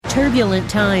Turbulent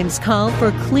times call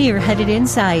for clear-headed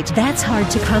insight. That's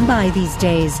hard to come by these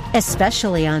days,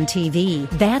 especially on TV.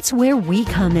 That's where we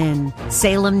come in.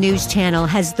 Salem News Channel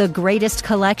has the greatest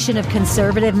collection of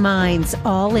conservative minds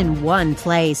all in one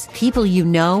place. People you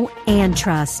know and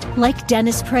trust, like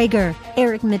Dennis Prager,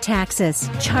 Eric Metaxas,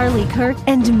 Charlie Kirk,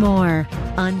 and more.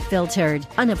 Unfiltered,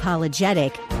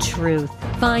 unapologetic truth.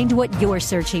 Find what you're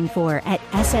searching for at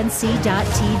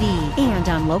snc.tv and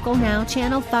on Local Now,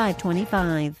 Channel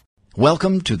 525.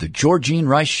 Welcome to the Georgene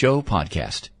Rice Show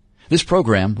podcast. This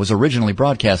program was originally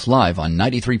broadcast live on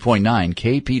 93.9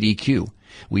 KPDQ.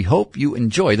 We hope you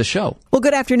enjoy the show. Well,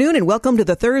 good afternoon and welcome to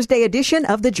the Thursday edition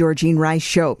of the Georgene Rice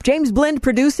Show. James Blend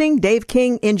producing, Dave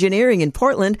King engineering in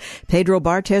Portland, Pedro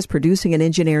Bartez producing and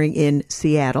engineering in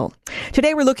Seattle.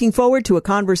 Today we're looking forward to a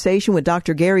conversation with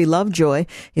Dr. Gary Lovejoy,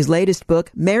 his latest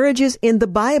book, Marriages in the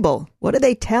Bible. What do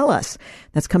they tell us?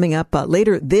 That's coming up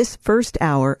later this first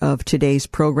hour of today's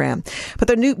program. But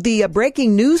the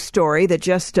breaking news story that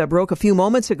just broke a few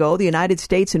moments ago, the United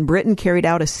States and Britain carried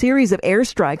out a series of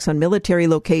airstrikes on military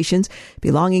locations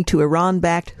belonging to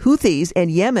Iran-backed Houthis in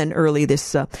Yemen early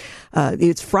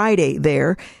it's Friday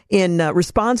there, in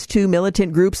response to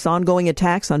militant groups' ongoing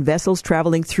attacks on vessels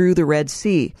traveling through the Red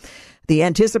Sea. The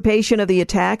anticipation of the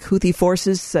attack, Houthi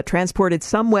forces transported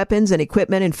some weapons and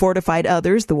equipment and fortified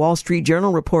others, the Wall Street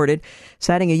Journal reported,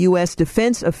 citing a U.S.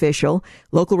 defense official.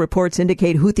 Local reports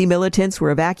indicate Houthi militants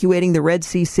were evacuating the Red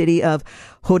Sea city of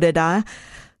Hodeidah.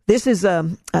 This is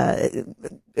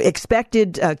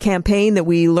expected campaign that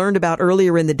we learned about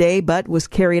earlier in the day, but was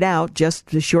carried out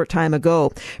just a short time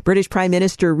ago. British Prime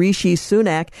Minister Rishi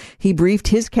Sunak, he briefed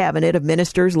his cabinet of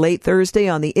ministers late Thursday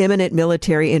on the imminent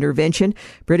military intervention.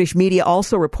 British media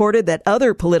also reported that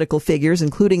other political figures,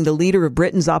 including the leader of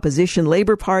Britain's opposition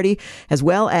Labour Party, as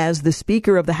well as the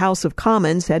Speaker of the House of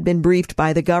Commons, had been briefed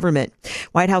by the government.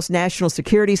 White House National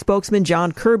Security spokesman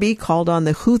John Kirby called on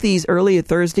the Houthis earlier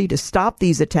Thursday to stop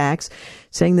these attacks,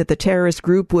 saying that the terrorist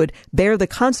group would bear the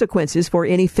consequences for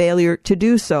any failure to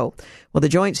do so. Well, the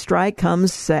joint strike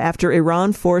comes after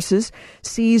Iran forces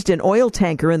seized an oil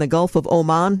tanker in the Gulf of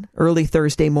Oman early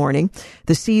Thursday morning.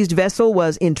 The seized vessel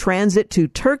was in transit to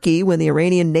Turkey when the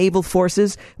Iranian naval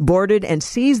forces boarded and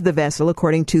seized the vessel,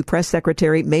 according to Press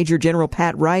Secretary Major General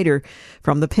Pat Ryder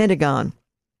from the Pentagon.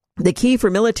 The key for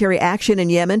military action in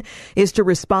Yemen is to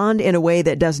respond in a way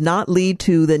that does not lead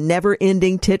to the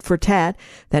never-ending tit-for-tat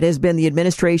that has been the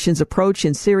administration's approach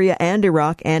in Syria and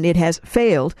Iraq, and it has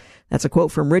failed. That's a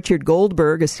quote from Richard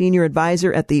Goldberg, a senior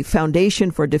advisor at the Foundation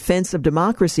for Defense of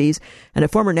Democracies and a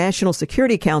former National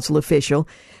Security Council official,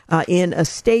 in a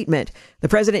statement. The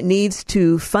president needs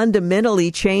to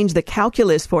fundamentally change the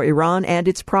calculus for Iran and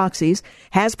its proxies.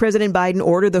 Has President Biden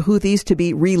ordered the Houthis to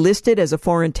be relisted as a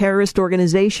foreign terrorist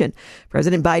organization?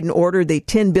 President Biden ordered the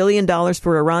 $10 billion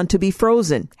for Iran to be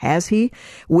frozen. Has he?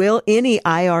 Will any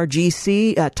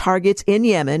IRGC targets in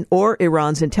Yemen or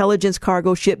Iran's intelligence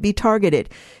cargo ship be targeted?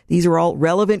 These are all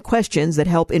relevant questions that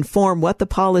help inform what the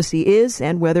policy is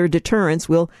and whether deterrence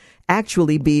will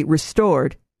actually be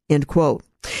restored. End quote.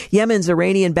 Yemen's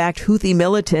Iranian-backed Houthi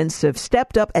militants have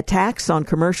stepped up attacks on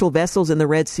commercial vessels in the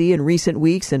Red Sea in recent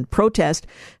weeks in protest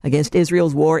against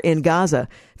Israel's war in Gaza.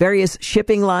 Various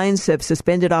shipping lines have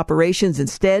suspended operations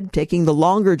instead, taking the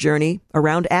longer journey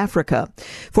around Africa.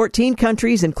 14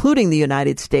 countries, including the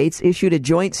United States, issued a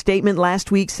joint statement last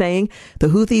week saying the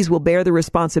Houthis will bear the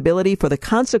responsibility for the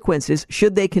consequences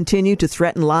should they continue to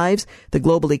threaten lives, the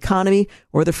global economy,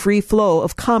 or the free flow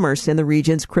of commerce in the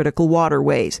region's critical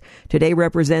waterways. Today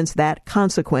represents that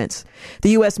consequence.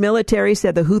 The U.S. military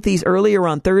said the Houthis earlier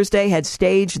on Thursday had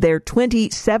staged their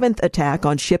 27th attack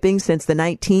on shipping since the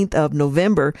 19th of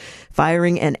November,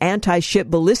 firing an anti-ship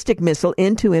ballistic missile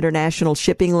into international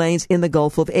shipping lanes in the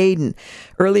Gulf of Aden.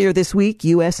 Earlier this week,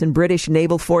 U.S. and British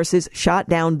naval forces shot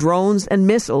down drones and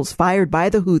missiles fired by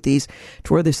the Houthis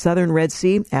toward the southern Red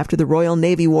Sea after the Royal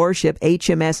Navy warship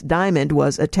HMS Diamond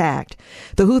was attacked.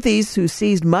 The Houthis, who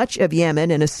seized much of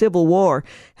Yemen in a civil war,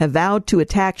 have vowed to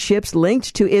attack ships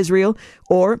linked to Israel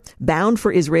or bound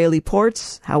for Israeli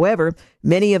ports. However,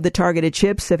 many of the targeted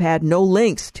ships have had no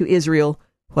links to Israel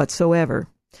whatsoever.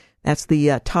 That's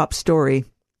the top story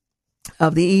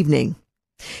of the evening.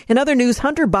 In other news,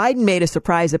 Hunter Biden made a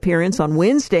surprise appearance on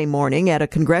Wednesday morning at a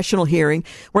congressional hearing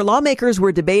where lawmakers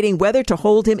were debating whether to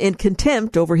hold him in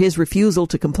contempt over his refusal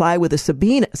to comply with a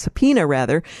subpoena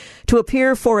to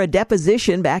appear for a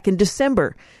deposition back in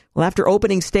December. Well, after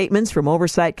opening statements from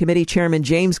Oversight Committee Chairman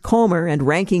James Comer and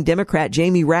Ranking Democrat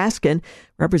Jamie Raskin,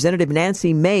 Representative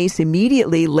Nancy Mace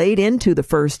immediately laid into the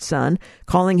first son,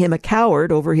 calling him a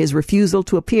coward over his refusal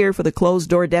to appear for the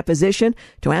closed-door deposition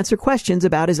to answer questions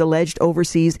about his alleged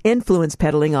overseas influence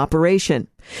peddling operation.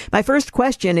 My first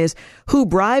question is, who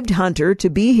bribed Hunter to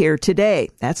be here today?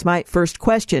 That's my first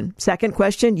question. Second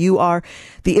question, you are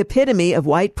the epitome of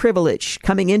white privilege,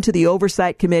 coming into the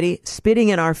Oversight Committee, spitting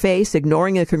in our face,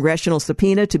 ignoring a congressional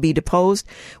subpoena to be deposed.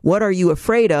 What are you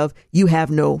afraid of? You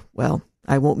have no, well,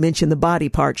 I won't mention the body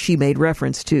part she made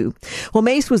reference to. Well,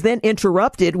 Mace was then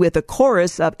interrupted with a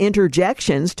chorus of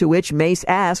interjections, to which Mace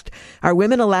asked, are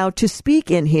women allowed to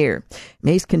speak in here?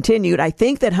 Mace continued, I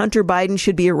think that Hunter Biden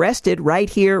should be arrested right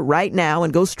here, right now,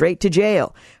 and go straight to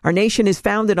jail. Our nation is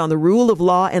founded on the rule of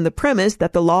law and the premise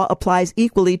that the law applies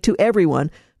equally to everyone,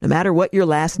 no matter what your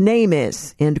last name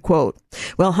is, end quote.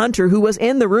 Well, Hunter, who was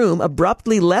in the room,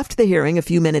 abruptly left the hearing a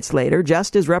few minutes later,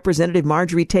 just as Representative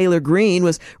Marjorie Taylor Greene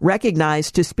was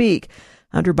recognized to speak.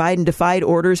 Hunter Biden defied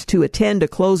orders to attend a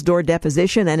closed-door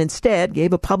deposition and instead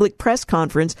gave a public press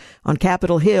conference on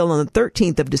Capitol Hill on the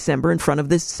 13th of December in front of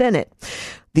the Senate.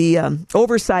 The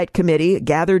Oversight Committee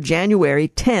gathered January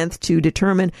 10th to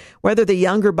determine whether the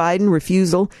younger Biden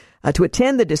refusal to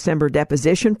attend the December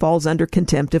deposition falls under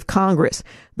contempt of Congress.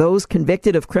 Those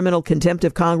convicted of criminal contempt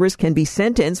of Congress can be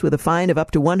sentenced with a fine of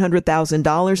up to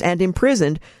 $100,000 and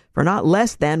imprisoned for not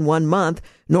less than 1 month,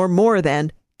 nor more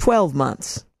than 12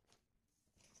 months.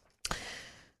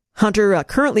 Hunter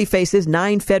currently faces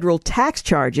 9 federal tax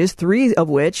charges, 3 of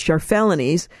which are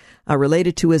felonies,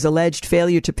 related to his alleged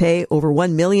failure to pay over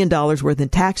 $1 million worth in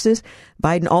taxes.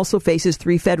 Biden also faces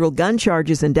 3 federal gun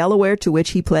charges in Delaware, to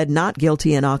which he pled not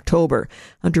guilty in October.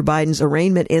 Hunter Biden's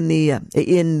arraignment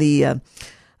in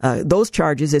those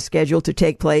charges is scheduled to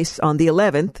take place on the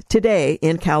 11th, today,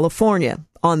 in California.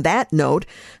 On that note,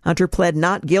 Hunter pled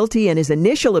not guilty in his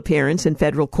initial appearance in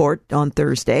federal court on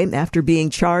Thursday after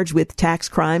being charged with tax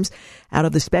crimes out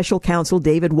of the special counsel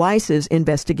David Weiss's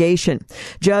investigation.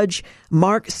 Judge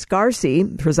Mark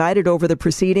Scarsi presided over the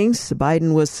proceedings.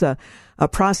 Biden was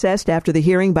processed after the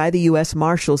hearing by the U.S.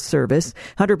 Marshals Service.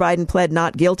 Hunter Biden pled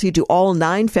not guilty to all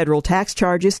 9 federal tax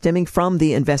charges stemming from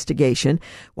the investigation.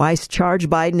 Weiss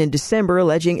charged Biden in December,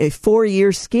 alleging a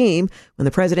 4-year scheme when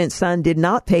the president's son did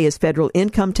not pay his federal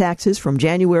income taxes from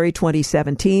January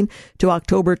 2017 to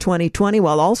October 2020,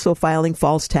 while also filing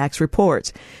false tax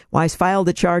reports. Weiss filed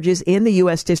the charges in the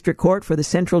U.S. District Court for the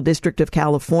Central District of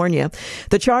California.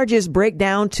 The charges break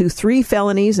down to 3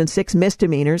 felonies and 6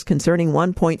 misdemeanors concerning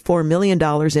 $1.4 million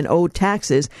in owed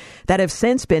taxes that have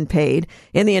since been paid.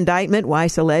 In the indictment,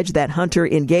 Weiss alleged that Hunter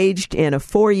engaged in a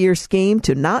 4-year scheme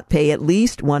to not pay at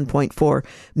least $1.4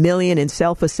 million in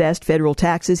self-assessed federal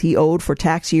taxes he owed for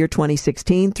tax year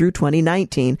 2016 through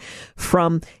 2019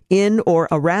 from in or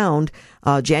around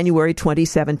January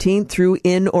 2017 through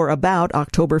in or about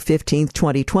October 15,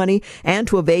 2020, and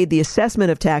to evade the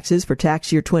assessment of taxes for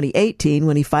tax year 2018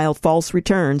 when he filed false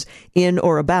returns in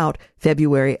or about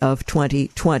February of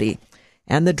 2020.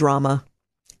 And the drama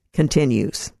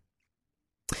continues.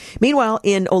 Meanwhile,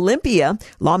 in Olympia,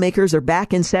 lawmakers are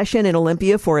back in session in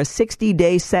Olympia for a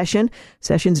 60-day session.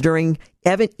 Sessions during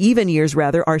even years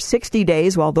are 60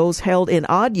 days, while those held in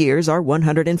odd years are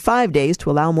 105 days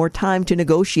to allow more time to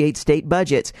negotiate state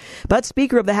budgets. But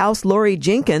Speaker of the House Lori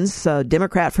Jenkins, a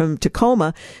Democrat from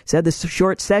Tacoma, said the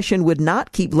short session would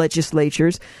not keep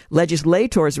legislators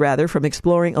from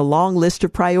exploring a long list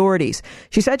of priorities.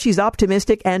 She said she's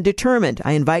optimistic and determined.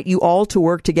 I invite you all to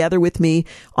work together with me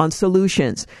on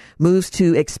solutions. Moves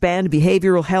to expand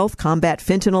behavioral health, combat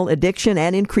fentanyl addiction,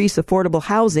 and increase affordable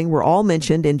housing were all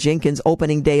mentioned in Jenkins'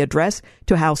 opening day address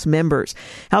to House members.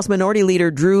 House Minority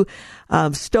Leader Drew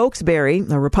Stokesbury,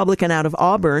 a Republican out of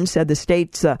Auburn, said the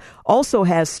state also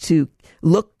has to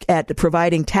look at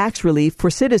providing tax relief for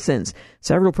citizens.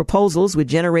 Several proposals would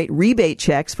generate rebate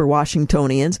checks for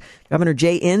Washingtonians. Governor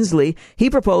Jay Inslee, he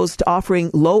proposed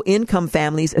offering low-income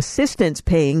families assistance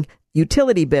paying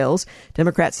utility bills.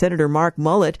 Democrat Senator Mark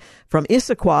Mullet from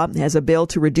Issaquah has a bill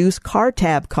to reduce car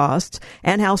tab costs,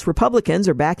 and House Republicans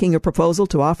are backing a proposal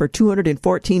to offer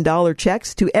 $214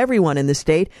 checks to everyone in the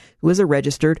state who is a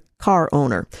registered car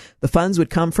owner. The funds would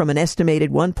come from an estimated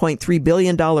 $1.3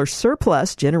 billion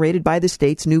surplus generated by the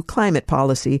state's new climate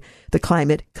policy, the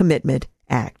Climate Commitment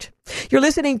Act. You're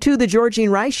listening to The Georgene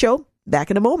Rice Show.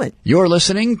 Back in a moment. You're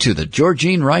listening to the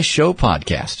Georgene Rice Show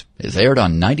podcast. It's aired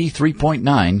on 93.9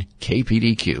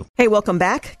 KPDQ. Hey, welcome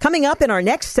back. Coming up in our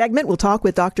next segment, we'll talk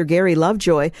with Dr. Gary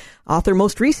Lovejoy, author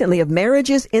most recently of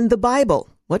Marriages in the Bible.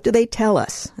 What do they tell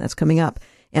us? That's coming up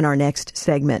in our next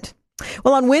segment.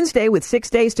 Well, on Wednesday, with 6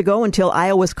 days to go until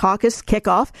Iowa's caucus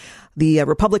kickoff, the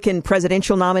Republican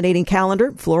presidential nominating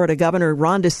calendar, Florida Governor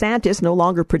Ron DeSantis no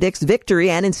longer predicts victory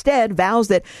and instead vows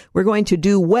that we're going to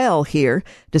do well here.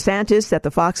 DeSantis at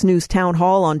the Fox News town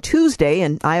hall on Tuesday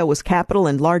in Iowa's capital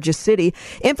and largest city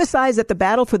emphasized that the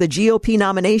battle for the GOP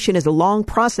nomination is a long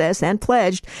process and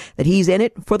pledged that he's in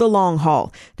it for the long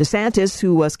haul. DeSantis,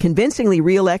 who was convincingly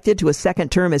reelected to a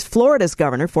second term as Florida's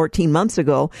governor 14 months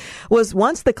ago, was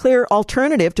once the clear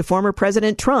alternative to former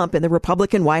President Trump in the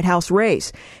Republican White House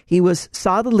race. He was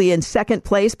solidly in second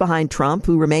place behind Trump,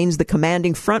 who remains the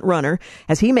commanding frontrunner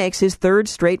as he makes his third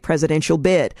straight presidential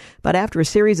bid. But after a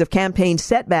series of campaign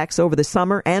setbacks over the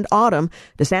summer and autumn,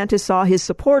 DeSantis saw his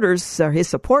support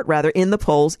in the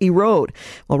polls erode.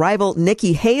 Well, rival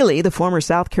Nikki Haley, the former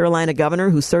South Carolina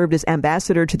governor who served as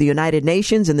ambassador to the United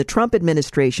Nations in the Trump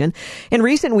administration, in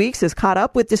recent weeks has caught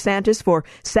up with DeSantis for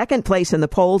second place in the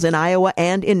polls in Iowa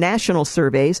and in national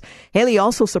surveys. Haley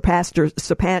also surpassed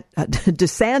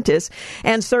DeSantis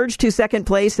and surged to second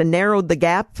place and narrowed the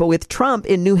gap with Trump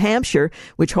in New Hampshire,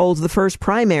 which holds the first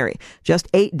primary, just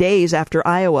 8 days after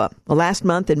Iowa. Well, last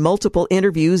month, in multiple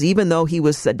interviews, even though he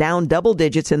was down double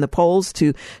digits in the polls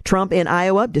to Trump in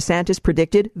Iowa, DeSantis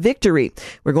predicted victory.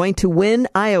 We're going to win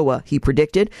Iowa, he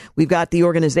predicted. We've got the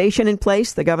organization in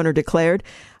place, the governor declared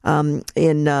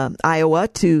in Iowa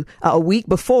to a week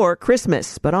before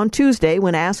Christmas. But on Tuesday,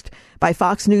 when asked by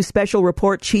Fox News Special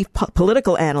Report chief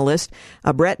political analyst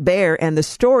Bret Baier and the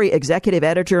story executive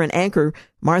editor and anchor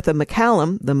Martha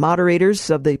McCallum, the moderators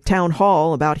of the town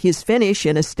hall, about his finish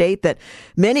in a state that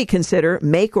many consider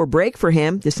make or break for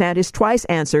him, DeSantis twice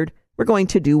answered, "We're going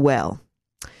to do well."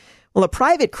 Well, a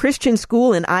private Christian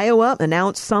school in Iowa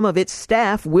announced some of its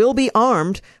staff will be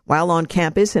armed while on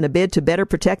campus in a bid to better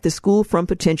protect the school from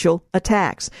potential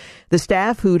attacks. The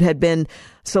staff, who had been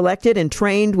selected and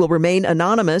trained, will remain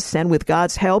anonymous, and with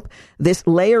God's help, this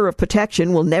layer of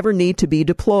protection will never need to be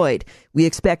deployed. We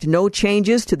expect no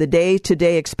changes to the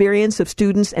day-to-day experience of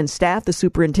students and staff, the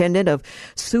superintendent of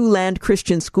Siouxland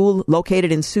Christian School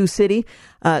located in Sioux City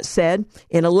said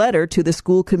in a letter to the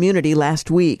school community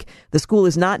last week. The school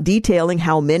is not detailing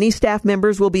how many staff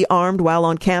members will be armed while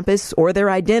on campus or their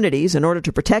identities in order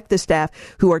to protect the staff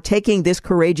who are taking this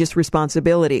courageous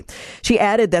responsibility. She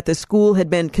added that the school had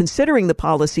been considering the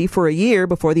policy for a year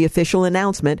before the official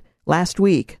announcement last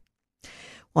week.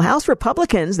 Well, House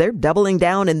Republicans, they're doubling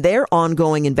down in their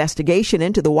ongoing investigation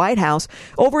into the White House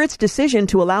over its decision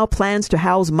to allow plans to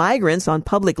house migrants on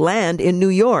public land in New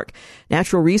York.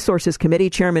 Natural Resources Committee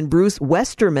Chairman Bruce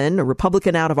Westerman, a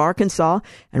Republican out of Arkansas,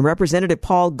 and Representative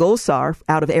Paul Gosar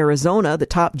out of Arizona, the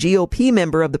top GOP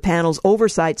member of the panel's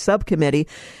Oversight Subcommittee,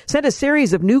 sent a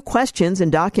series of new questions and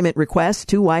document requests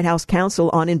to White House Council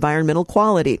on Environmental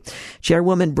Quality.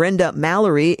 Chairwoman Brenda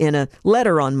Mallory in a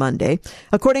letter on Monday.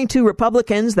 According to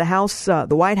Republicans, the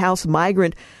White House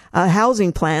migrant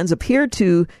housing plans appeared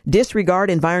to disregard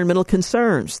environmental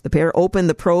concerns. The pair opened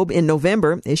the probe in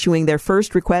November, issuing their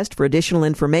first request for additional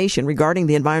information regarding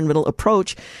the environmental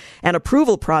approach and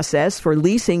approval process for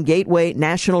leasing Gateway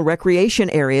National Recreation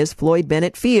Area's Floyd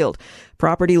Bennett Field,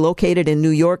 property located in New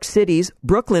York City's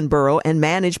Brooklyn borough and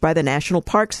managed by the National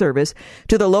Park Service,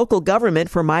 to the local government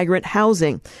for migrant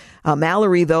housing.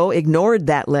 Mallory, though, ignored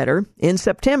that letter. In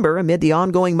September, amid the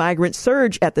ongoing migrant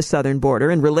surge at the southern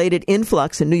border and related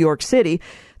influx in New York City,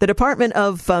 the Department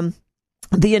of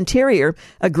the Interior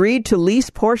agreed to lease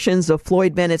portions of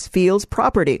Floyd Bennett's Field's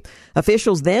property.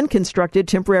 Officials then constructed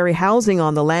temporary housing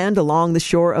on the land along the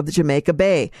shore of the Jamaica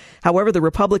Bay. However, the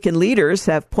Republican leaders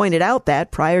have pointed out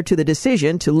that prior to the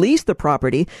decision to lease the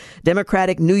property,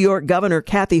 Democratic New York Governor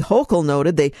Kathy Hochul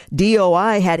noted the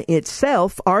DOI had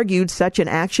itself argued such an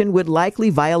action would likely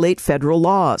violate federal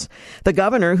laws. The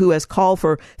governor, who has called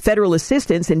for federal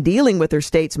assistance in dealing with her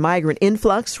state's migrant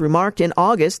influx, remarked in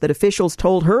August that officials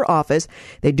told her office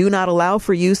they do not allow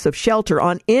for use of shelter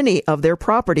on any of their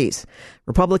properties.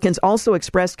 Republicans also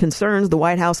expressed concerns the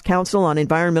White House Council on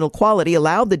Environmental Quality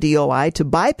allowed the DOI to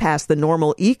bypass the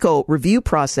normal eco review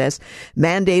process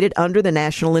mandated under the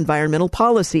National Environmental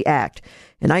Policy Act.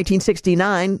 In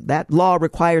 1969, that law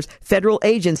requires federal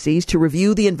agencies to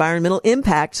review the environmental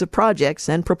impacts of projects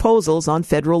and proposals on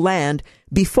federal land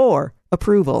before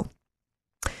approval.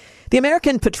 The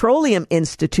American Petroleum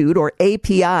Institute, or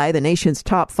API, the nation's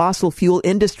top fossil fuel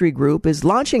industry group, is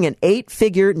launching an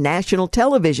 8-figure national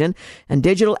television and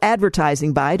digital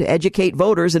advertising buy to educate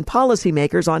voters and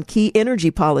policymakers on key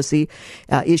energy policy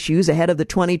issues ahead of the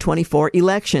 2024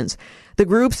 elections. The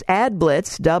group's ad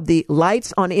blitz, dubbed the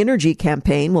Lights on Energy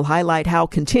campaign, will highlight how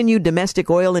continued domestic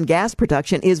oil and gas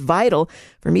production is vital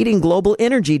for meeting global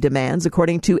energy demands,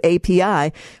 according to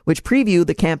API, which previewed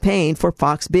the campaign for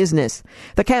Fox Business.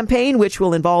 The campaign, which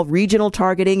will involve regional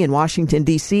targeting in Washington,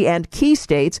 D.C. and key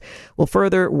states, will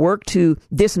further work to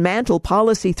dismantle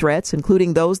policy threats,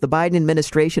 including those the Biden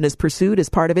administration has pursued as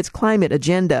part of its climate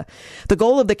agenda. The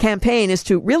goal of the campaign is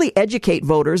to really educate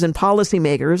voters and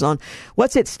policymakers on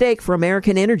what's at stake for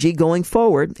American energy going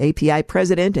forward, API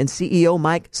President and CEO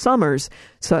Mike Summers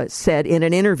said in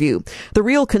an interview. The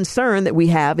real concern that we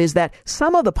have is that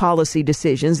some of the policy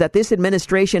decisions that this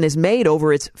administration has made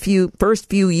over its first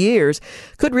few years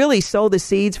could really sow the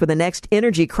seeds for the next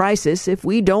energy crisis if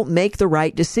we don't make the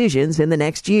right decisions in the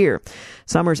next year.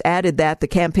 Summers added that the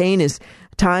campaign is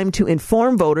time to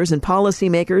inform voters and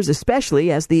policymakers,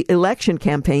 especially as the election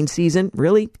campaign season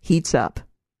really heats up.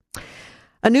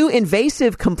 A new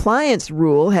invasive compliance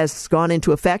rule has gone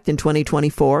into effect in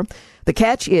 2024. The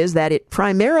catch is that it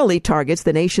primarily targets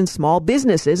the nation's small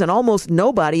businesses, and almost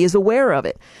nobody is aware of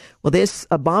it. Well, this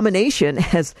abomination,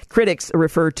 as critics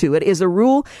refer to it, is a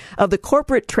rule of the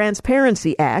Corporate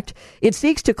Transparency Act. It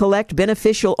seeks to collect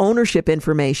beneficial ownership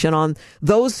information on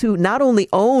those who not only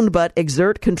own but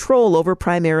exert control over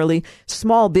primarily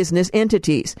small business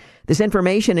entities. This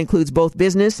information includes both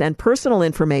business and personal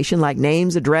information like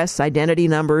names, address, identity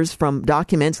numbers from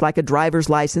documents like a driver's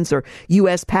license or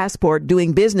U.S. passport,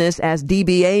 doing business as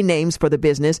DBA names for the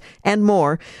business, and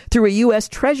more, through a U.S.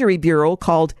 Treasury Bureau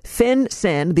called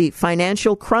FinCEN, the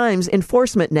Financial Crimes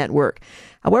Enforcement Network.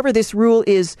 However, this rule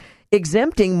is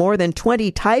exempting more than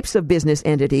 20 types of business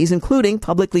entities, including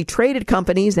publicly traded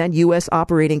companies and U.S.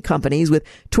 operating companies with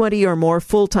 20 or more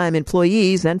full-time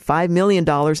employees and $5 million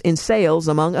in sales,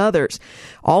 among others.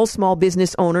 All small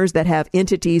business owners that have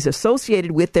entities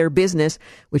associated with their business,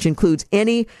 which includes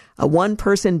any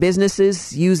one-person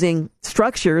businesses using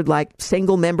structured like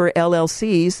single-member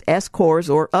LLCs, S-corps,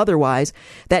 or otherwise,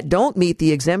 that don't meet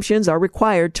the exemptions are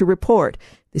required to report.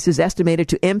 This is estimated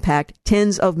to impact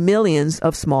tens of millions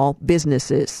of small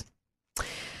businesses.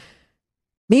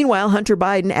 Meanwhile, Hunter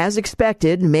Biden, as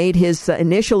expected, made his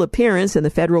initial appearance in the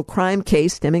federal crime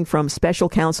case stemming from special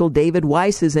counsel David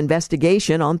Weiss's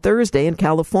investigation on Thursday in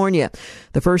California.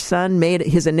 The first son made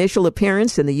his initial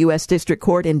appearance in the U.S. District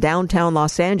Court in downtown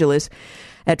Los Angeles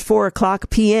at 4:00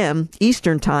 p.m.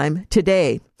 Eastern Time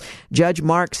today. Judge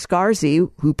Mark Scarsi,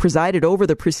 who presided over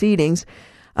the proceedings,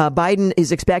 Biden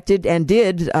is expected and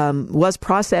was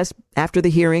processed after the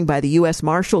hearing by the U.S.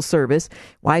 Marshal Service.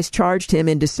 Weiss charged him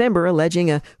in December, alleging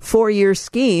a 4-year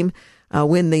scheme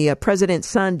when the president's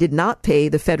son did not pay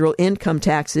the federal income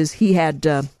taxes he had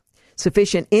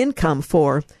sufficient income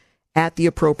for at the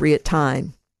appropriate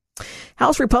time.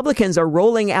 House Republicans are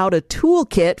rolling out a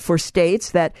toolkit for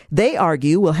states that they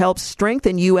argue will help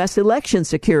strengthen U.S. election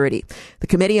security. The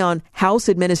Committee on House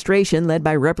Administration, led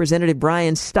by Representative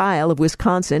Brian Stile of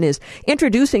Wisconsin, is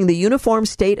introducing the Uniform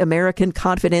State American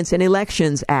Confidence in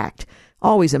Elections Act.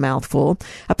 Always a mouthful.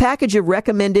 A package of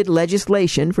recommended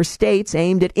legislation for states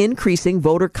aimed at increasing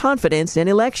voter confidence in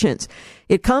elections.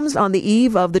 It comes on the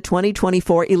eve of the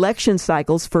 2024 election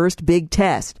cycle's first big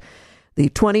test, the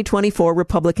 2024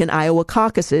 Republican Iowa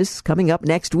caucuses, coming up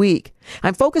next week.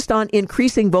 I'm focused on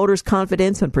increasing voters'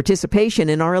 confidence and participation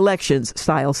in our elections,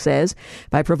 Stile says.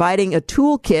 By providing a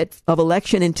toolkit of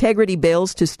election integrity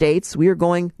bills to states, we are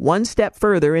going one step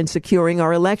further in securing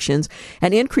our elections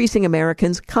and increasing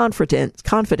Americans'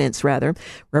 confidence.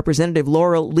 Representative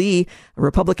Laurel Lee, a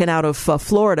Republican out of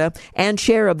Florida and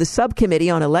chair of the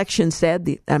subcommittee on elections, said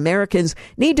the Americans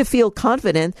need to feel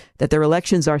confident that their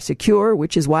elections are secure,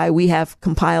 which is why we have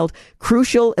compiled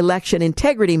crucial election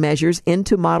integrity measures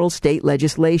into model state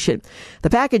legislation. The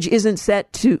package is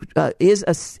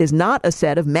not a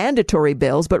set of mandatory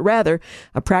bills, but rather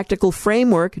a practical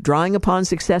framework drawing upon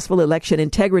successful election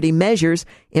integrity measures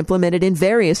implemented in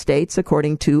various states,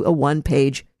 according to a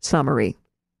one-page summary.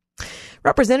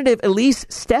 Representative Elise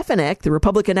Stefanik, the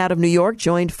Republican out of New York,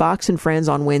 joined Fox and Friends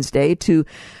on Wednesday to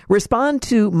respond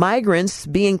to migrants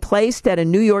being placed at a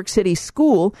New York City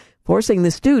school, forcing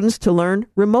the students to learn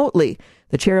remotely.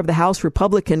 The chair of the House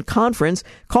Republican Conference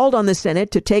called on the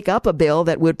Senate to take up a bill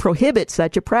that would prohibit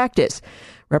such a practice.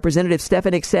 Representative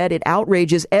Stefanik said it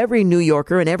outrages every New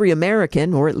Yorker and every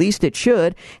American, or at least it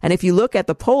should. And if you look at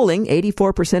the polling,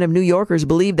 84% of New Yorkers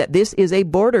believe that this is a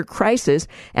border crisis,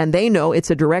 and they know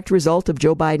it's a direct result of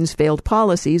Joe Biden's failed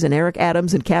policies and Eric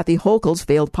Adams and Kathy Hochul's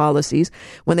failed policies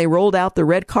when they rolled out the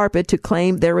red carpet to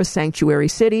claim they're a sanctuary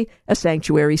city, a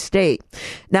sanctuary state.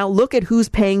 Now look at who's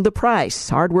paying the price.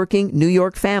 Hardworking New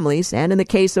York families, and in the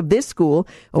case of this school,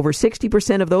 over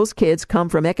 60% of those kids come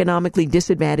from economically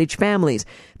disadvantaged families.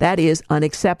 That is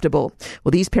unacceptable.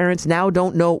 Well, these parents now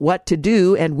don't know what to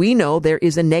do, and we know there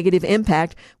is a negative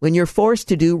impact when you're forced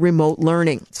to do remote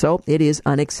learning. So it is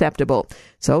unacceptable.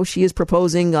 So she is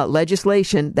proposing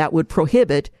legislation that would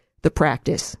prohibit the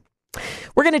practice.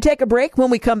 We're going to take a break.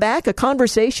 When we come back, a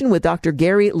conversation with Dr.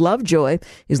 Gary Lovejoy,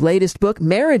 his latest book,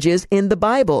 Marriages in the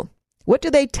Bible. What do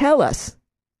they tell us?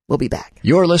 We'll be back.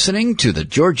 You're listening to the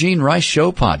Georgene Rice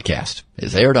Show podcast.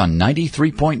 It's aired on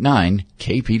 93.9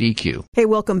 KPDQ. Hey,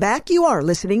 welcome back. You are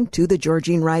listening to the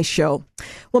Georgene Rice Show.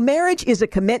 Well, marriage is a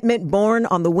commitment born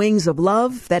on the wings of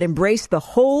love that embrace the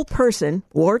whole person,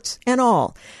 warts and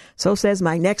all. So says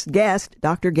my next guest,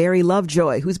 Dr. Gary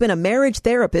Lovejoy, who's been a marriage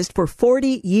therapist for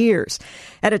 40 years.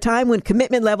 At a time when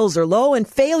commitment levels are low and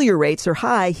failure rates are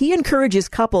high, he encourages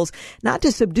couples not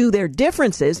to subdue their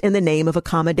differences in the name of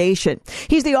accommodation.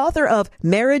 He's the author of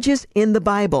Marriages in the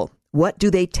Bible. What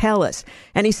do they tell us?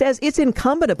 And he says it's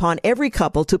incumbent upon every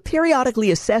couple to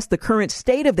periodically assess the current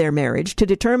state of their marriage to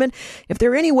determine if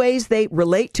there are any ways they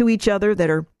relate to each other that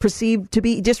are perceived to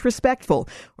be disrespectful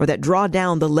or that draw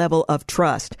down the level of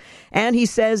trust. And he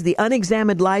says the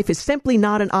unexamined life is simply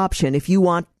not an option if you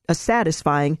want a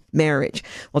satisfying marriage.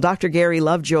 Well, Dr. Gary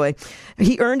Lovejoy,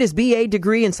 he earned his BA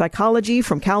degree in psychology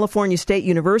from California State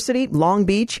University, Long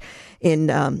Beach,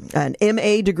 in an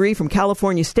MA degree from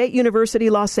California State University,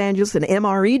 Los Angeles, an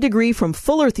MRE degree from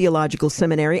Fuller Theological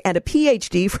Seminary, and a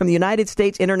PhD from the United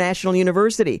States International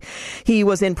University. He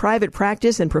was in private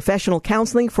practice and professional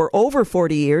counseling for over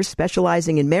 40 years,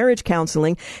 specializing in marriage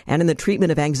counseling and in the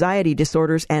treatment of anxiety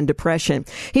disorders and depression.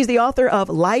 He's the author of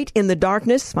Light in the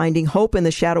Darkness, Finding Hope in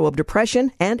the Shadow of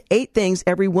Depression, and 8 Things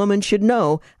Every Woman Should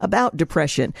Know About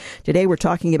Depression. Today we're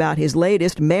talking about his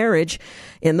latest, Marriage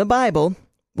in the Bible.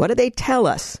 What do they tell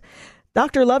us?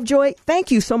 Dr. Lovejoy,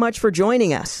 thank you so much for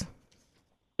joining us.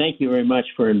 Thank you very much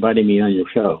for inviting me on your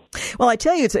show. Well, I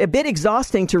tell you, it's a bit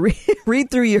exhausting to read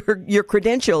through your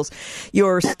credentials,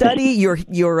 your study,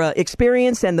 your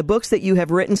experience, and the books that you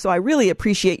have written. So I really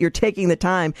appreciate your taking the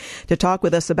time to talk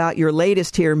with us about your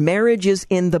latest here, Marriages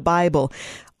in the Bible.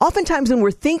 Oftentimes when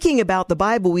we're thinking about the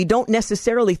Bible, we don't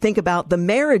necessarily think about the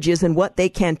marriages and what they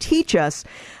can teach us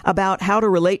about how to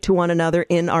relate to one another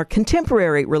in our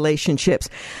contemporary relationships.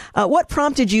 What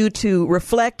prompted you to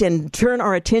reflect and turn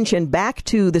our attention back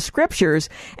to the scriptures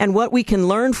and what we can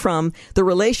learn from the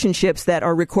relationships that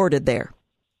are recorded there?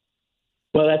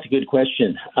 Well, that's a good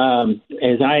question.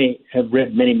 As I have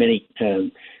read many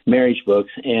marriage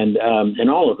books, and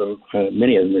all of them,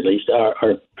 many of them at least,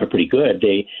 are pretty good.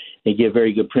 They give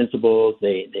very good principles.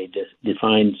 They just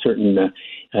define certain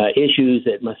issues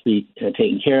that must be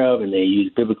taken care of, and they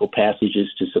use biblical passages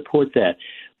to support that.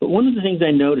 But one of the things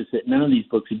I noticed that none of these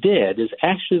books did is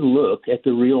actually look at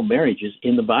the real marriages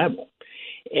in the Bible.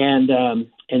 And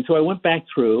so I went back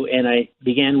through and I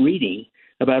began reading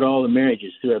about all the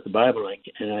marriages throughout the Bible,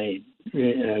 and I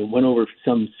went over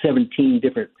some 17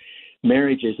 different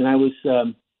marriages, and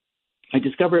I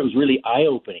discovered it was really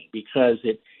eye-opening because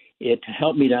it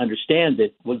helped me to understand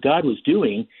that what God was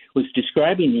doing was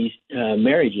describing these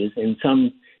marriages in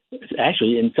some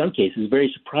cases,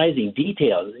 very surprising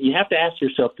detail. You have to ask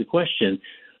yourself the question,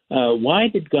 why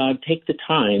did God take the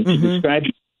time to describe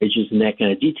marriages in that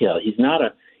kind of detail? He's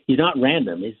not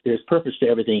random. There's purpose to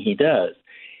everything he does.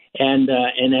 And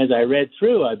as I read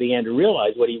through, I began to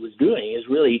realize what he was doing is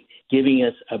really giving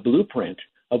us a blueprint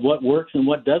of what works and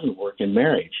what doesn't work in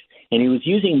marriage. And he was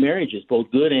using marriages,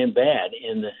 both good and bad,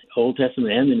 in the Old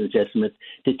Testament and the New Testament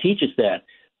to teach us that.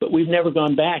 But we've never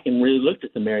gone back and really looked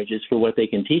at the marriages for what they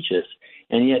can teach us.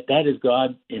 And yet that is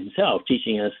God himself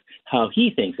teaching us how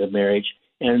he thinks of marriage.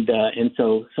 And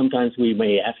so sometimes we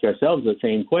may ask ourselves the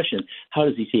same question, how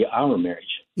does he see our marriage?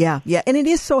 Yeah. And it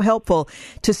is so helpful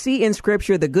to see in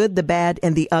Scripture the good, the bad,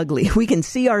 and the ugly. We can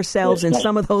see ourselves in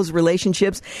some of those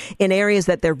relationships in areas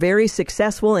that they're very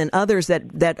successful and others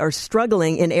that are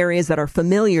struggling in areas that are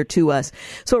familiar to us.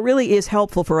 So it really is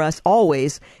helpful for us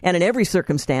always and in every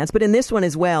circumstance, but in this one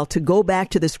as well, to go back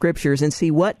to the Scriptures and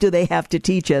see what do they have to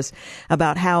teach us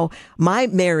about how my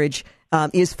marriage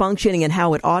is functioning and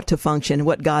how it ought to function,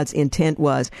 what God's intent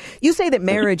was. You say that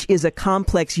marriage is a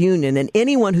complex union, and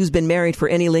anyone who's been married for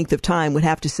any length of time would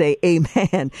have to say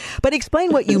amen. But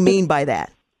explain what you mean by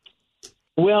that.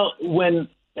 Well, when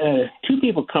two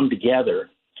people come together,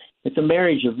 it's a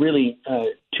marriage of really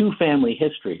two family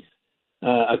histories,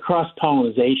 a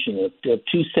cross-pollination of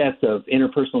two sets of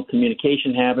interpersonal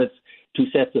communication habits, two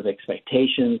sets of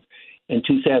expectations, and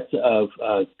two sets of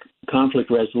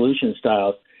conflict resolution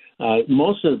styles,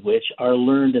 most of which are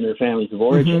learned in their families of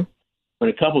origin. Mm-hmm. When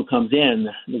a couple comes in,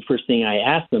 the first thing I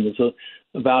ask them is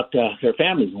about their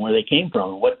families and where they came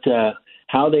from,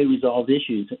 how they resolved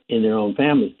issues in their own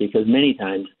families, because many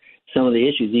times some of the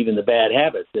issues, even the bad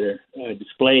habits that are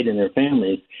displayed in their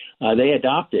families, they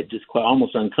adopted just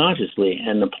almost unconsciously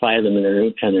and apply them in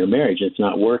their marriage. It's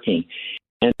not working.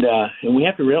 And we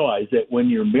have to realize that when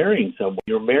you're marrying someone,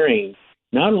 you're marrying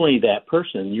not only that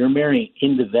person, you're marrying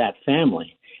into that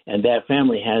family. And that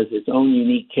family has its own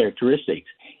unique characteristics.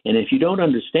 And if you don't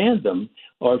understand them,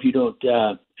 or if you don't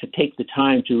take the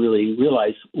time to really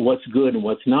realize what's good and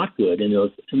what's not good in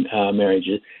those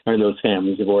marriages or those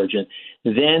families of origin,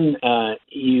 then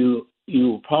you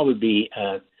will probably be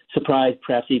surprised,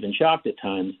 perhaps even shocked at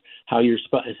times, how your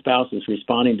spouse is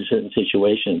responding to certain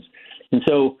situations. And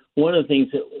so one of the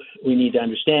things that we need to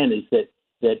understand is that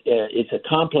it's a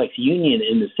complex union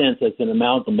in the sense that it's an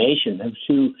amalgamation of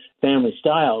two family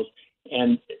styles.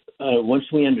 And once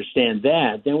we understand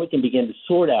that, then we can begin to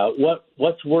sort out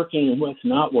what's working and what's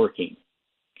not working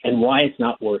and why it's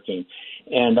not working.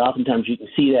 And oftentimes you can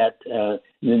see that,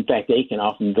 in fact, they can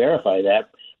often verify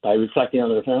that by reflecting on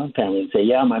their own family and say,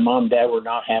 yeah, my mom and dad were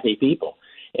not happy people.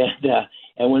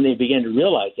 And when they begin to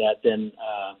realize that, then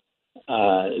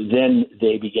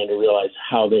they begin to realize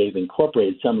how they've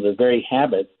incorporated some of the very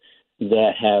habits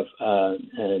that have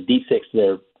defixed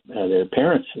their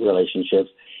parents' relationships,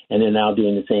 and they're now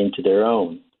doing the same to their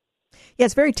own. Yeah,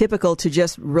 it's very typical to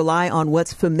just rely on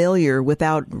what's familiar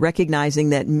without recognizing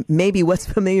that maybe what's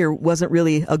familiar wasn't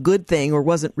really a good thing or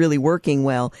wasn't really working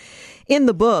well. In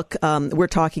the book, we're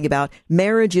talking about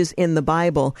marriages in the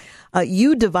Bible.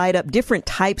 You divide up different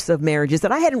types of marriages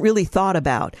that I hadn't really thought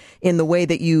about in the way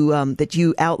that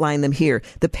you outline them here.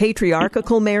 The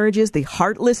patriarchal marriages, the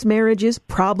heartless marriages,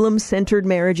 problem-centered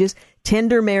marriages,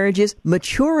 tender marriages,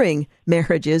 maturing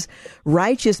marriages,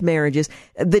 righteous marriages,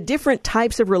 the different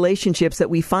types of relationships that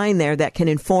we find there that can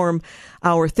inform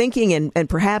our thinking and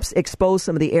perhaps expose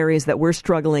some of the areas that we're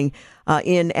struggling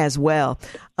in as well.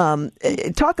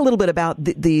 Talk a little bit about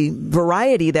the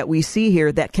variety that we see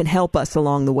here that can help us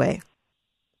along the way.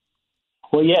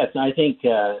 Well, yes, I think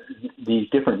these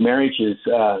different marriages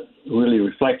really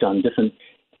reflect on different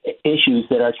issues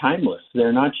that are timeless.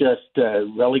 They're not just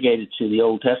relegated to the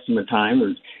Old Testament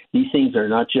time. These things are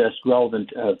not just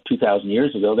relevant 2,000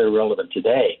 years ago, they're relevant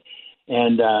today.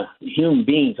 And human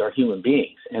beings are human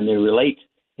beings, and they relate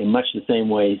in much the same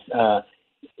ways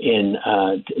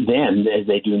then as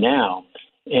they do now.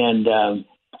 And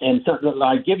so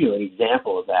I'll give you an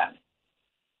example of that.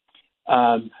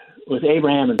 With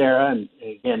Abraham and Sarah, and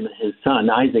again his son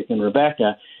Isaac and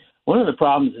Rebekah, one of the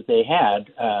problems that they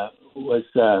had was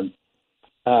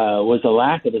a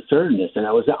lack of assertiveness, and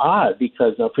it was odd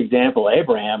because, for example,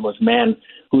 Abraham was a man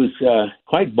who was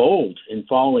quite bold in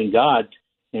following God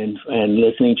and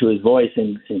listening to his voice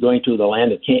and going to the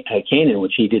land of Canaan,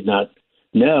 which he did not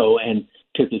know, and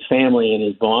took his family and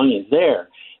his belongings there.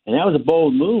 And that was a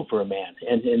bold move for a man.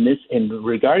 And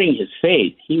regarding his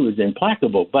faith, he was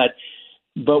implacable. But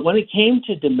when it came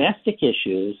to domestic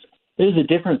issues, it was a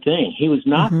different thing. He was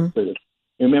not. Mm-hmm.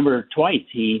 Remember, twice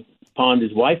he pawned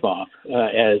his wife off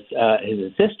as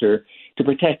his sister to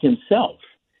protect himself.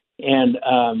 And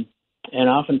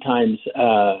oftentimes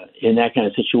in that kind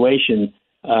of situation,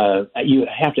 you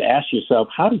have to ask yourself,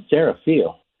 how did Sarah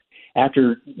feel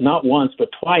after not once but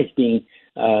twice being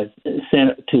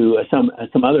sent to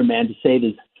some other man to save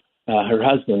her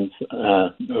husband's,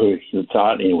 or she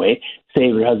thought anyway,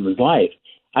 save her husband's life?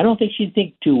 I don't think she'd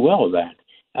think too well of that.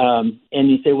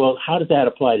 And you say, well, how does that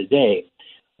apply today?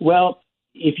 Well,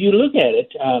 if you look at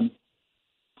it,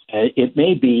 it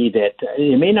may be that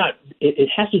it may not. It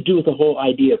has to do with the whole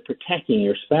idea of protecting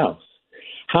your spouse.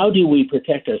 How do we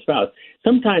protect our spouse?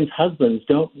 Sometimes husbands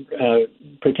don't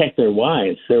protect their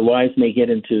wives. Their wives may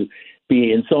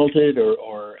be insulted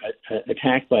or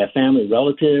attacked by a family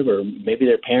relative, or maybe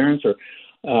their parents, or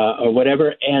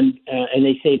whatever, and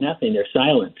they say nothing. They're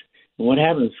silent. And what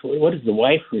happens? What does the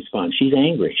wife respond? She's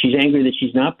angry. She's angry that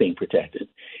she's not being protected,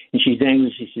 and she's angry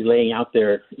that she's laying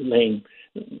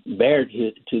bare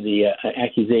to the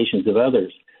accusations of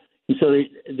others. And so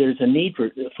there's a need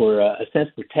for a sense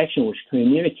of protection which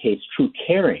communicates true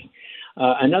caring.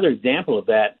 Another example of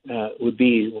that would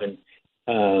be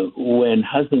when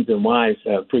husbands and wives,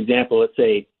 for example, let's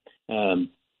say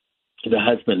the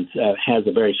husband has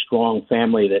a very strong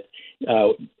family that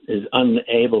is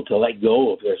unable to let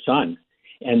go of their son,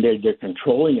 and they're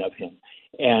controlling of him,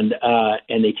 and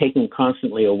they take him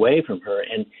constantly away from her,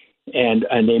 and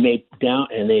they may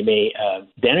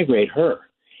denigrate her.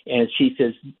 And she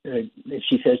says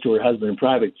to her husband in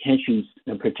private, "Can't you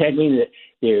protect me? That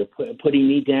they're putting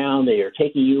me down. They are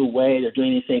taking you away. They're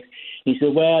doing these things." He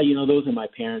said, "Well, those are my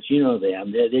parents. You know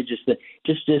them. They're just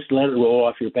let it roll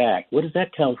off your back." What does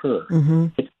that tell her? Mm-hmm.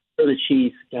 It tells her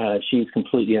that she's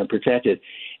completely unprotected.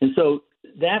 And so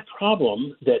that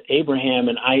problem that Abraham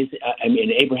and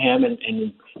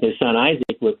his son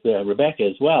Isaac with Rebekah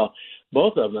as well,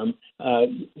 both of them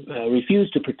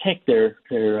refused to protect their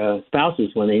spouses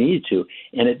when they needed to,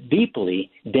 and it deeply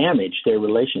damaged their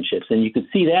relationships. And you could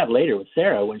see that later with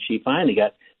Sarah when she finally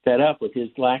got fed up with his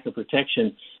lack of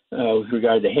protection with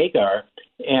regard to Hagar,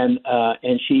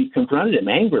 and she confronted him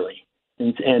angrily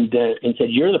and said,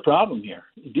 "You're the problem here.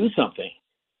 Do something."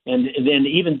 And then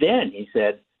even then he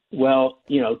said, "Well,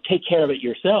 take care of it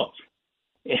yourself."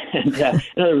 And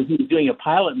in other words, he was doing a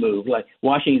pilot move, like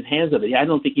washing his hands of it. I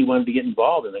don't think he wanted to get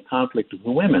involved in the conflict with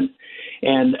the women,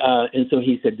 and so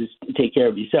he said, "Just take care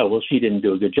of yourself." Well, she didn't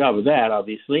do a good job of that,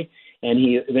 obviously, and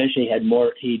he eventually had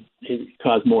more. It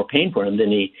caused more pain for him than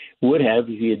he would have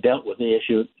if he had dealt with the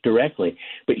issue directly.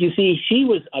 But you see, she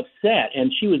was upset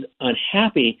and she was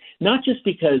unhappy, not just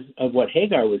because of what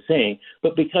Hagar was saying,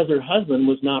 but because her husband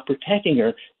was not protecting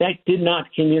her. That did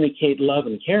not communicate love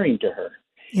and caring to her.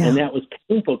 Yeah. And that was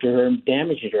painful to her and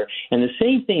damaging her. And the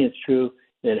same thing is true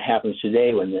that happens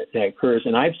today when that occurs.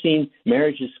 And I've seen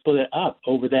marriages split up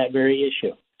over that very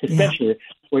issue, especially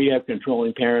where you have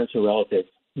controlling parents or relatives.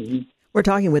 Mm-hmm. We're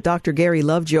talking with Dr. Gary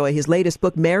Lovejoy. His latest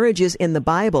book, Marriages in the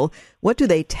Bible, What Do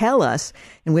They Tell Us?,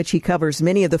 in which he covers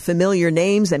many of the familiar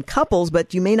names and couples,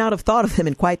 but you may not have thought of them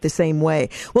in quite the same way.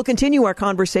 We'll continue our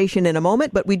conversation in a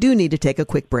moment, but we do need to take a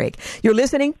quick break. You're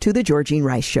listening to The Georgene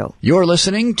Rice Show. You're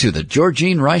listening to The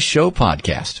Georgene Rice Show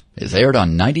podcast. It's aired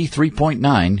on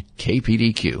 93.9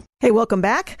 KPDQ. Hey, welcome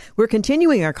back. We're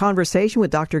continuing our conversation with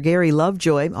Dr. Gary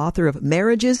Lovejoy, author of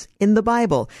Marriages in the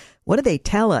Bible. What do they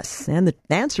tell us? And the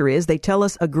answer is they tell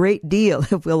us a great deal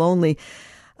if we'll only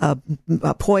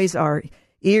poise our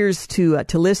ears to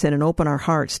listen and open our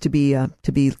hearts to be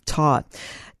taught.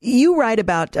 You write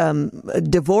about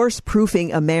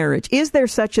divorce-proofing a marriage. Is there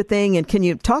such a thing? And can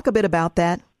you talk a bit about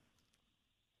that?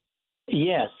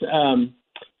 Yes. And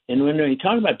when we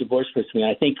talk about divorce-proofing,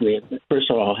 I think we first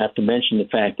of all have to mention the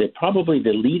fact that probably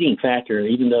the leading factor,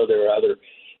 even though there are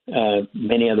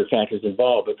many other factors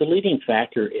involved, but the leading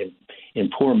factor in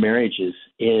poor marriages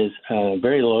is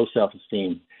very low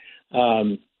self-esteem.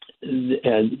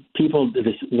 People,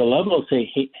 the level of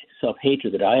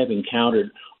self-hatred that I have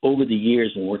encountered over the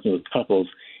years in working with couples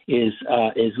is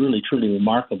really truly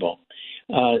remarkable.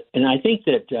 And I think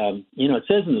that it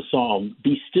says in the Psalm,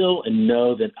 "Be still and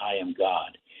know that I am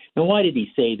God." Now, why did he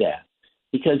say that?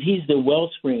 Because he's the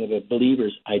wellspring of a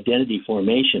believer's identity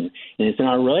formation. And it's in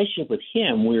our relationship with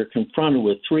him we're confronted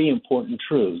with three important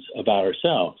truths about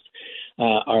ourselves.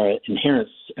 Our inherent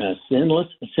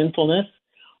sinfulness,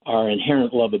 our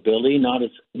inherent lovability,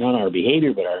 not our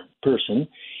behavior, but our person,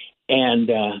 and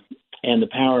the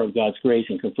power of God's grace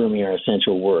in confirming our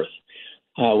essential worth.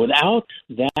 Without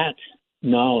that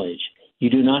knowledge, you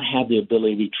do not have the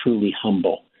ability to be truly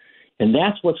humble. And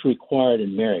that's what's required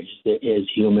in marriage, is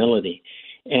humility.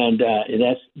 And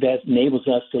that enables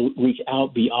us to reach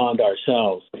out beyond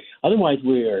ourselves. Otherwise,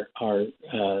 we are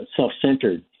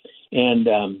self-centered,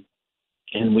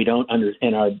 and we don't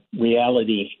understand our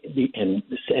reality and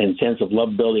sense of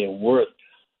lovability and worth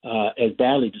as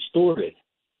badly distorted.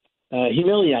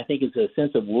 Humility, I think, is a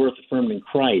sense of worth affirmed in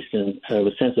Christ and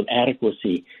a sense of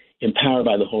adequacy empowered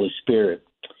by the Holy Spirit.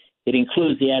 It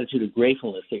includes the attitude of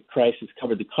gratefulness that Christ has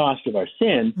covered the cost of our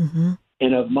sin, mm-hmm.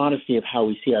 and of modesty of how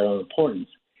we see our own importance.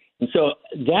 And so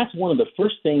that's one of the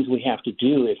first things we have to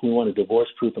do if we want to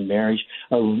divorce-proof a marriage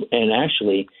and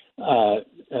actually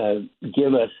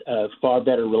give us far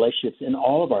better relationships in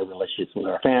all of our relationships with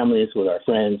our families, with our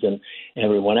friends, and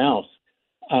everyone else.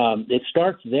 It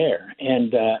starts there.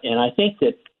 And I think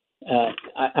that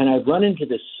and I've run into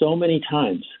this so many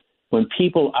times, when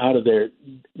people, out of their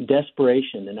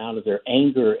desperation and out of their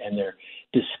anger and their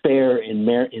despair in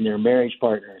their marriage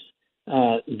partners,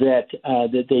 that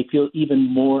they feel even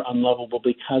more unlovable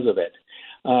because of it.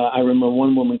 I remember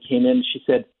one woman came in and she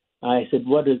said,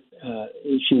 what is,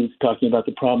 she was talking about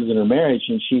the problems in her marriage,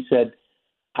 and she said,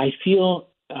 I feel,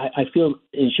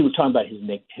 and she was talking about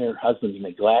her husband's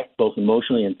neglect, both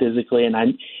emotionally and physically.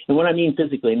 And what I mean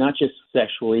physically, not just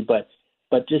sexually, but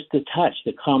just the touch,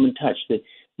 the common touch, the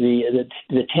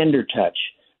tender touch,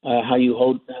 how you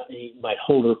might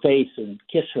hold her face and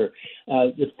kiss her,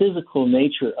 the physical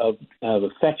nature of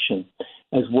affection,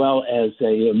 as well as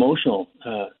the emotional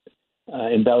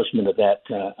embellishment of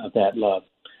that love.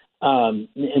 And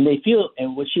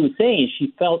what she was saying is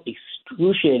she felt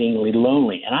excruciatingly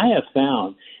lonely. And I have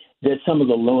found that some of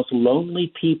the most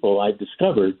lonely people I've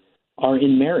discovered are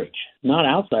in marriage, not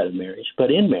outside of marriage,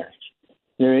 but in marriage.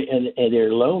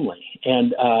 They're lonely,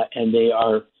 and they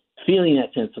are feeling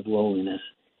that sense of loneliness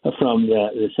from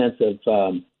the sense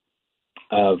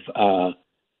of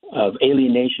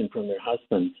alienation from their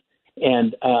husbands,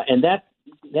 and that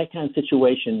kind of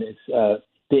situation is,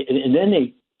 and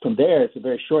then from there it's a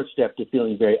very short step to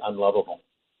feeling very unlovable,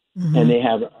 and they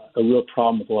have a real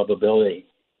problem with lovability.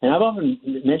 And I've often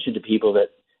mentioned to people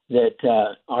that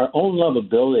our own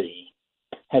lovability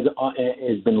has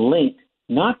been linked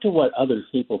not to what other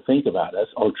people think about us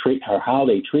or how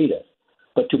they treat us,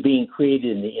 but to being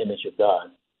created in the image of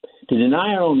God. To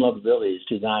deny our own lovability is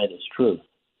to deny this truth.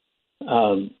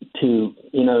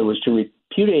 In other words, to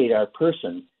repudiate our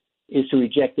person is to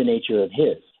reject the nature of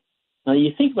His. Now,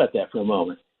 you think about that for a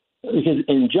moment, because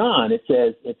in John it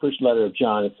says, the first letter of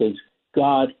John, it says,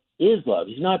 God is love.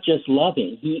 He's not just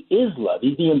loving; He is love.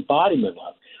 He's the embodiment of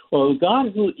love. Well,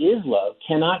 God, who is love,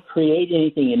 cannot create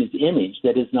anything in His image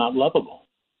that is not lovable.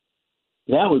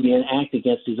 That would be an act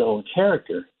against His own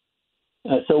character.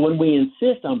 So when we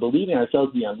insist on believing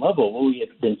ourselves to be unlovable, we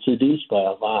have been seduced by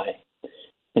a lie.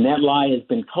 And that lie has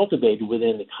been cultivated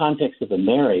within the context of a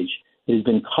marriage. It has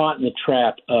been caught in the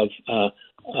trap of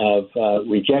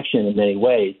rejection in many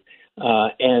ways.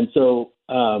 And so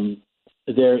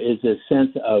there is a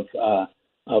sense of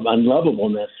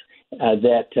unlovableness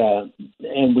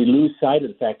and we lose sight of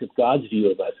the fact of God's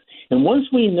view of us. And once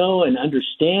we know and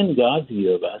understand God's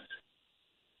view of us,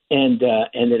 and that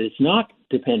it's not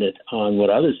dependent on what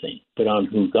others think, but on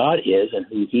who God is and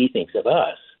who He thinks of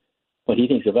us, what He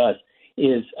thinks of us,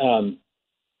 is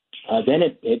then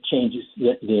it changes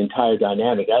the entire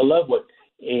dynamic. I love what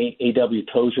A.W.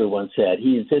 Tozer once said.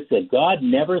 He insists that God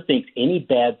never thinks any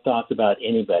bad thoughts about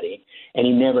anybody, and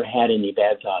He never had any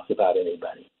bad thoughts about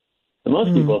anybody. And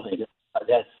most people think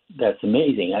that's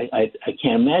amazing. I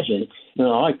can't imagine. A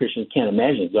lot of Christians can't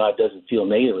imagine God doesn't feel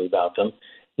negatively about them.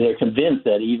 They're convinced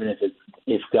that even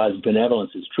if God's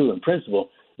benevolence is true in principle,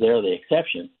 they're the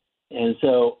exception. And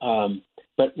so,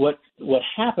 but what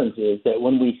happens is that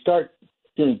when we start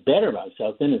feeling better about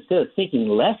ourselves, then instead of thinking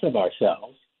less of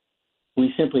ourselves,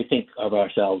 we simply think of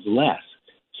ourselves less.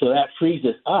 So that frees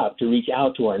us up to reach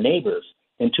out to our neighbors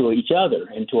and to each other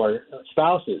and to our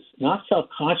spouses, not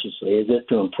self-consciously as if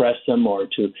to impress them or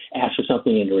to ask for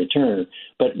something in return,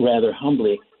 but rather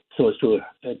humbly so as to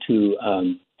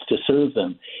serve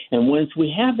them. And once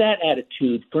we have that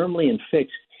attitude firmly and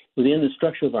fixed within the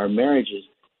structure of our marriages,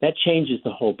 that changes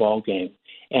the whole ball game,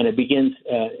 and it begins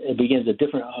a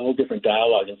whole different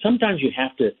dialogue. And sometimes you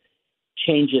have to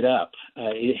change it up.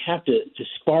 You have to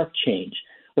spark change,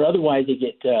 or otherwise they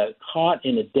get caught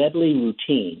in a deadly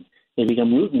routine. They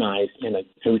become routinized in a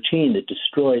routine that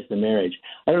destroys the marriage.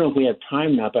 I don't know if we have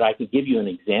time now, but I could give you an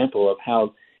example of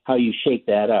how you shake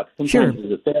that up. Sometimes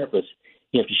as a therapist,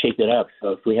 you have to shake that up. So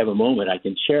if we have a moment, I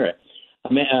can share it.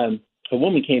 A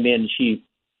woman came in, and she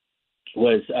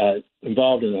was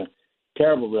involved in a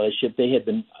terrible relationship. They had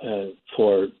been,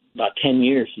 for about 10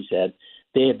 years, she said,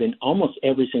 they had been almost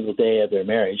every single day of their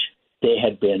marriage, they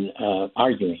had been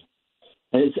arguing.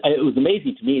 And it was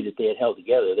amazing to me that they had held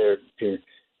together.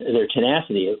 Their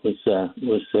tenacity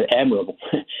was admirable.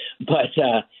 But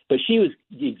she was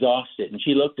exhausted, and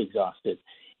she looked exhausted.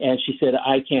 And she said,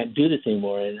 I can't do this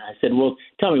anymore. And I said, well,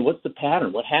 tell me, what's the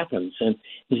pattern? What happens? And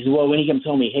she said, well, when he comes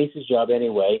home, he hates his job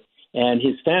anyway. And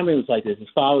his family was like this. His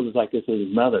father was like this with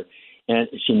his mother. And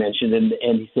she mentioned, and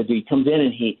he said, he comes in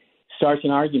and he starts an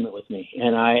argument with me.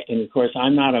 And of course,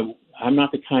 I'm not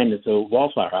the kind that's a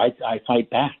wallflower. I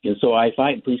fight back. And so I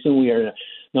fight. And pretty soon we are in a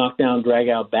knockdown, drag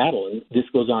out battle. And this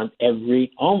goes on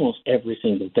almost every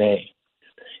single day.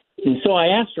 And so I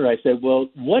asked her, I said, well,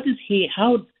 what does he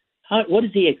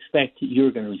expect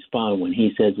you're going to respond when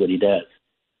he says what he does?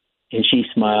 And she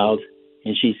smiled,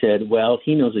 and she said, well,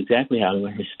 he knows exactly how I'm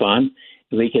going to respond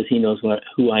because he knows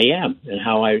who I am and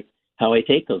how I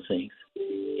take those things.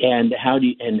 And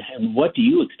what do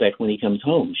you expect when he comes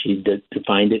home? She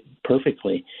defined it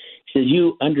perfectly. She says,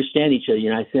 you understand each other.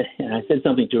 And I said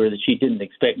something to her that she didn't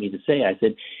expect me to say. I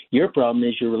said, your problem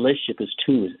is your relationship is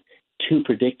too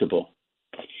predictable.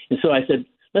 And so I said,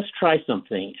 let's try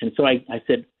something. And so I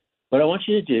said, what I want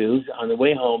you to do is on the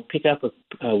way home, pick up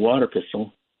a water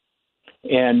pistol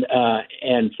and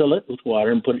fill it with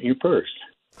water and put it in your purse.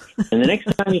 And the next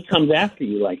time he comes after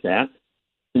you like that,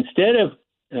 instead of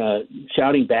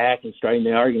shouting back and starting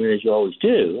the argument as you always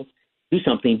do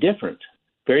something different.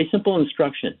 Very simple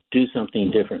instruction, do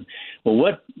something different. Well,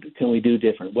 what can we do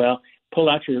different? Well, pull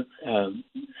out your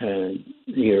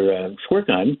squirt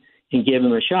gun and give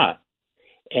him a shot.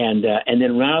 And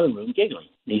then run out of the room giggling.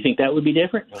 Do you think that would be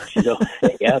different? No, she said,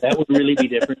 yeah, that would really be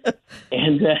different.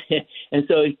 And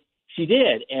so she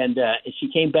did. And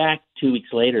she came back 2 weeks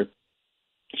later.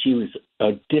 She was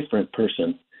a different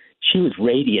person. She was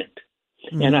radiant.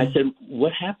 Mm-hmm. And I said,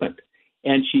 what happened?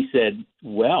 And she said,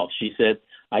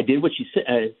 I did what she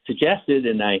suggested,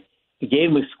 and I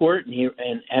gave him a squirt,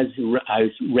 and as I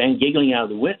ran giggling out of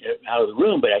the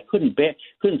room, but I couldn't bear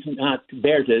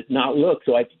to not look,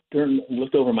 so I turned and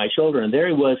looked over my shoulder, and there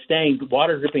he was, standing,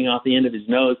 water dripping off the end of his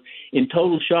nose, in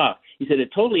total shock. He said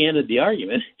it totally ended the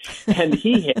argument, and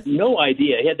he had no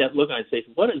idea. He had that look on his face.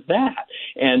 What is that?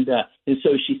 And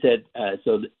so she said.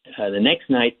 The next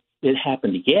night it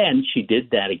happened again. She did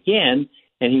that again,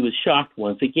 and he was shocked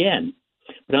once again.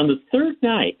 But on the third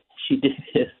night, she did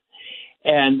this,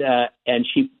 and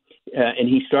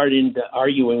he started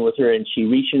arguing with her, and she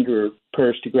reached into her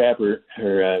purse to grab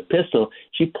her pistol.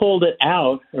 She pulled it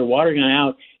out, her water gun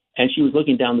out, and she was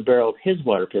looking down the barrel of his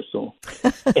water pistol.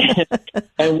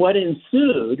 and what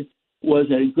ensued was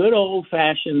a good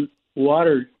old-fashioned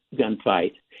water gun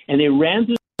fight, and they ran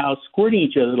through the house, squirting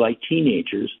each other like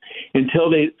teenagers until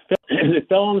they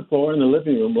fell on the floor in the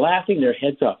living room, laughing their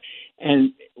heads off.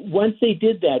 And once they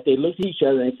did that, they looked at each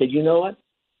other and said, you know what?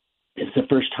 It's the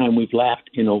first time we've laughed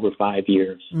in over 5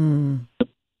 years. 5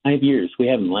 years, we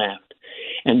haven't laughed.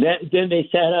 And then they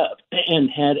sat up and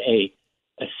had a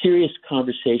serious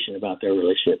conversation about their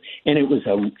relationship. And it was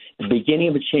the beginning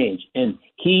of a change. And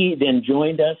he then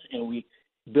joined us, and we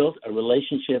built a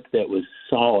relationship that was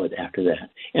solid after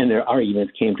that. And their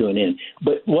arguments came to an end.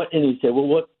 And he said, well,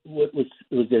 what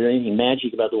was there anything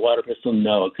magic about the water pistol?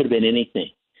 No, it could have been anything.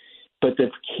 But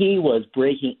the key was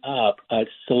breaking up a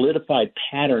solidified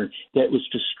pattern that was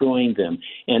destroying them,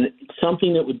 and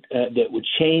something that would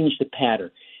change the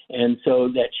pattern. And so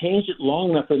that changed it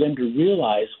long enough for them to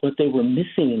realize what they were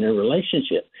missing in their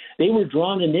relationship. They were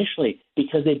drawn initially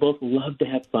because they both loved to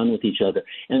have fun with each other,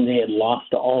 and they had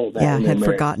lost all of that. Yeah, had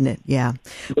forgotten it. Yeah.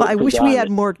 Well, I wish we had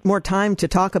more time to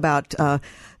talk about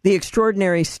the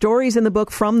extraordinary stories in the book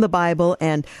from the Bible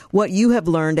and what you have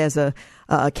learned as a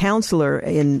counselor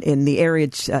in the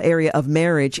area of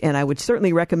marriage. And I would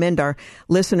certainly recommend our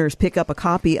listeners pick up a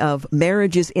copy of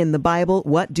Marriages in the Bible.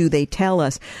 What do they tell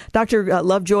us? Dr.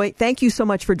 Lovejoy, thank you so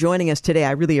much for joining us today.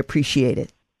 I really appreciate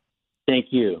it. Thank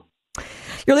you.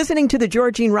 You're listening to The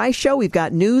Georgene Rice Show. We've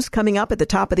got news coming up at the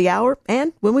top of the hour.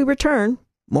 And when we return,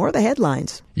 more of the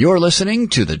headlines. You're listening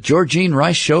to The Georgene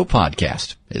Rice Show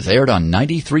podcast. It's aired on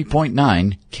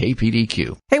 93.9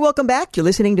 KPDQ. Hey, welcome back. You're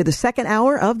listening to the second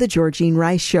hour of The Georgene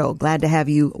Rice Show. Glad to have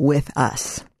you with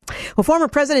us. Well, former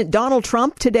President Donald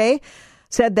Trump today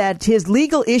said that his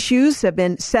legal issues have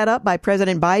been set up by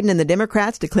President Biden and the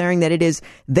Democrats, declaring that it is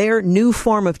their new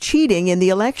form of cheating in the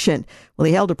election. Well,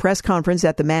 he held a press conference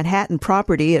at the Manhattan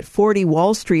property at 40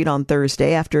 Wall Street on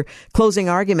Thursday after closing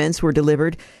arguments were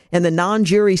delivered in the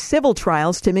non-jury civil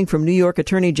trial stemming from New York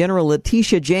Attorney General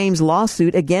Letitia James'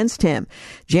 lawsuit against him.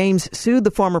 James sued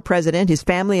the former president, his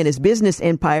family, and his business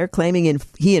empire, claiming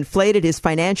he inflated his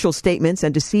financial statements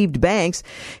and deceived banks.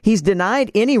 He's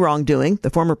denied any wrongdoing. The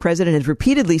former president has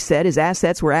repeatedly said his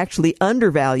assets were actually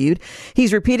undervalued.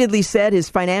 He's repeatedly said his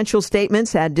financial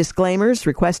statements had disclaimers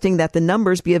requesting that the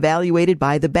numbers be evaluated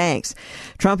by the banks.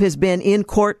 Trump has been in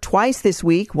court twice this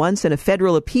week, once in a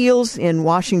federal appeals in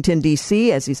Washington,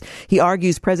 D.C., as he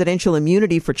argues presidential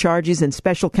immunity for charges in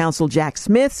special counsel Jack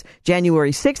Smith's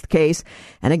January 6th case,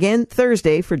 and again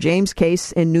Thursday for James'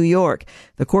 case in New York.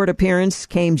 The court appearance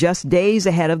came just days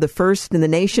ahead of the first in the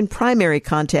nation primary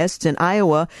contests in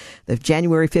Iowa, the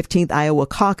January 15th Iowa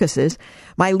caucuses.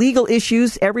 My legal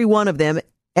issues, every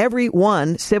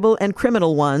one, civil and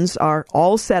criminal ones, are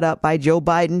all set up by Joe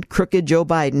Biden, crooked Joe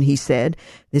Biden, he said.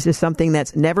 This is something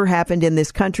that's never happened in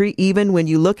this country. Even when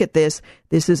you look at this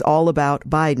is all about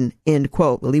Biden, end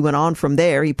quote. Well, he went on from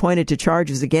there. He pointed to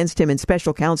charges against him in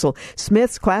special counsel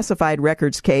Smith's classified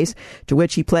records case, to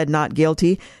which he pled not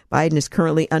guilty. Biden is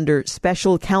currently under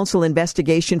special counsel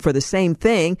investigation for the same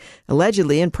thing,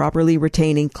 allegedly improperly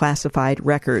retaining classified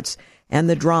records. And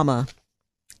the drama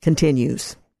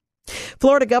continues.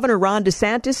 Florida Governor Ron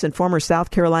DeSantis and former South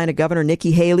Carolina Governor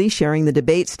Nikki Haley sharing the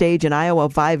debate stage in Iowa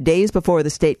 5 days before the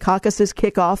state caucuses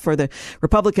kick off for the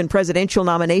Republican presidential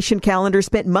nomination calendar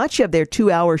spent much of their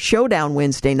 2-hour showdown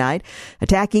Wednesday night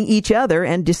attacking each other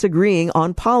and disagreeing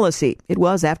on policy. It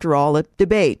was, after all, a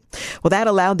debate. Well, that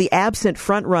allowed the absent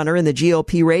frontrunner in the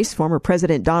GOP race, former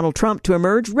President Donald Trump, to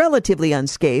emerge relatively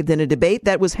unscathed in a debate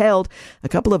that was held a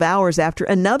couple of hours after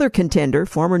another contender,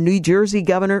 former New Jersey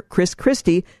Governor Chris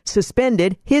Christie, suspended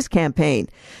his campaign.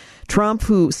 Trump,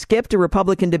 who skipped a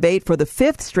Republican debate for the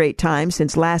 5th straight time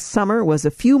since last summer, was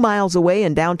a few miles away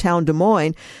in downtown Des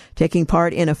Moines, taking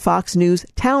part in a Fox News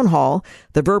town hall.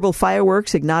 The verbal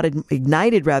fireworks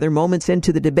ignited moments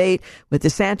into the debate, with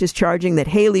DeSantis charging that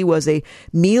Haley was a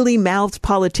mealy-mouthed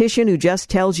politician who just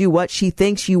tells you what she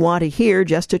thinks you want to hear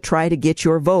just to try to get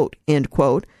your vote, end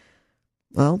quote.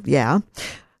 Well, yeah.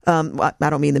 I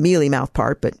don't mean the mealy mouth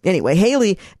part, but anyway,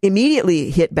 Haley immediately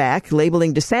hit back,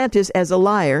 labeling DeSantis as a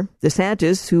liar.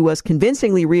 DeSantis, who was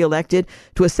convincingly reelected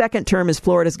to a second term as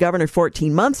Florida's governor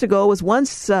 14 months ago, was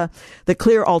once the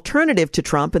clear alternative to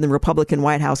Trump in the Republican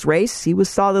White House race. He was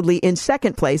solidly in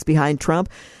second place behind Trump,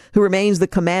 who remains the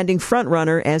commanding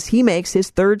frontrunner as he makes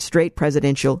his 3rd straight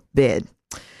presidential bid.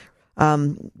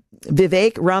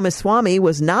 Vivek Ramaswamy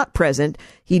was not present.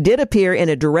 He did appear in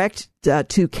a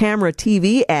direct-to-camera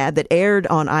TV ad that aired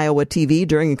on Iowa TV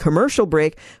during a commercial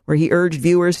break where he urged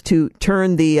viewers to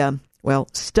turn the,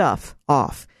 stuff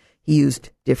off. He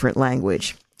used different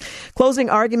language.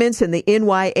 Closing arguments in the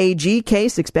NYAG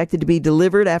case expected to be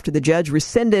delivered after the judge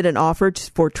rescinded an offer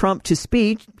for Trump to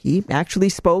speak. He actually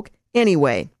spoke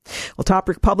anyway. Well, top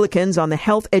Republicans on the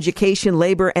Health, Education,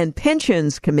 Labor, and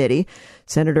Pensions Committee,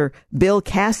 Senator Bill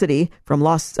Cassidy from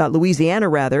Louisiana,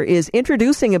 is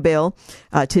introducing a bill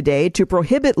today to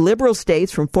prohibit liberal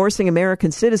states from forcing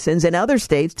American citizens in other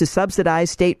states to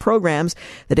subsidize state programs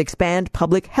that expand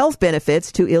public health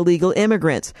benefits to illegal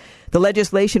immigrants. The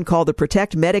legislation, called the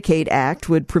Protect Medicaid Act,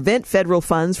 would prevent federal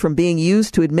funds from being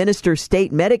used to administer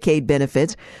state Medicaid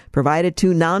benefits provided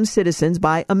to non-citizens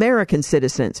by American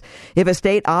citizens. If a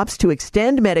state opts to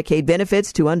extend Medicaid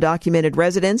benefits to undocumented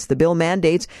residents, the bill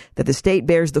mandates that the state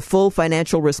bears the full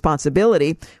financial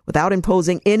responsibility without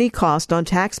imposing any cost on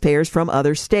taxpayers from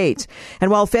other states.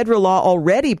 And while federal law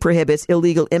already prohibits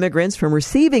illegal immigrants from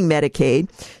receiving Medicaid,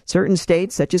 certain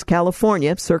states, such as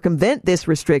California, circumvent this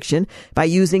restriction by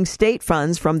using state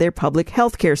funds from their public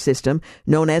health care system,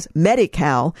 known as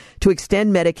Medi-Cal, to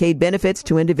extend Medicaid benefits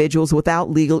to individuals without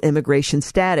legal immigration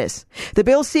status. The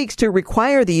bill seeks to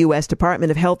require the U.S.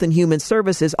 Department of Health and Human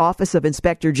Services Office of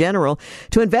Inspector General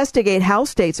to investigate how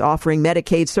states offering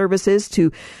Medicaid services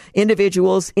to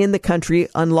individuals in the country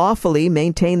unlawfully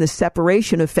maintain the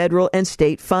separation of federal and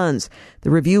state funds. The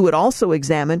review would also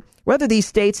examine whether these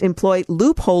states employ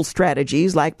loophole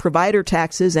strategies like provider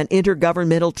taxes and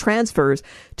intergovernmental transfers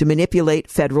to manipulate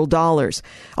federal dollars.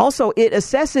 Also, it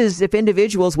assesses if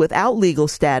individuals without legal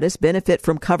status benefit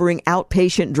from covering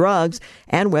outpatient drugs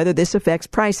and whether this affects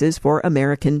prices for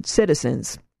American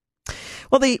citizens.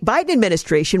 Well, the Biden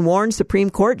administration warned the Supreme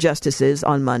Court justices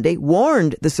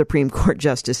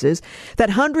that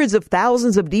hundreds of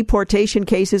thousands of deportation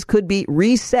cases could be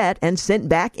reset and sent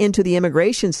back into the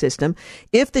immigration system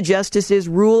if the justices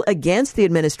rule against the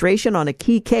administration on a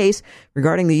key case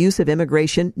regarding the use of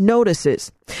immigration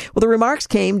notices. Well, the remarks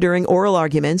came during oral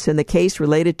arguments in the case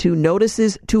related to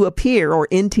notices to appear, or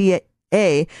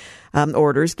NTA,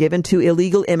 orders given to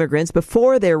illegal immigrants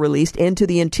before they're released into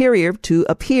the interior to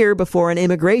appear before an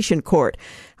immigration court.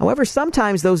 However,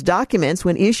 sometimes those documents,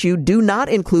 when issued, do not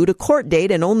include a court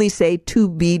date and only say to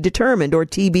be determined, or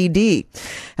TBD.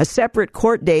 A separate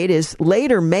court date is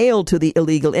later mailed to the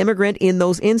illegal immigrant in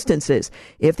those instances.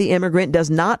 If the immigrant does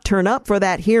not turn up for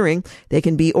that hearing, they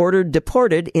can be ordered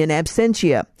deported in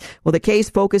absentia. Well, the case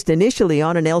focused initially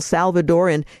on an El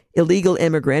Salvadoran illegal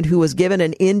immigrant who was given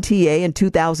an NTA in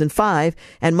 2005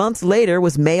 and months later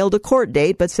was mailed a court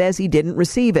date but says he didn't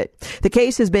receive it. The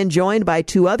case has been joined by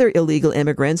 2 other illegal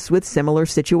immigrants with similar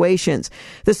situations.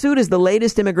 The suit is the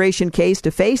latest immigration case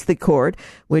to face the court,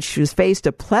 which has faced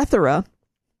a plethora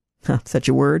of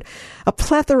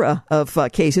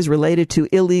cases related to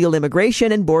illegal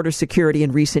immigration and border security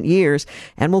in recent years,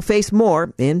 and will face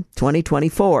more in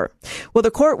 2024. Well,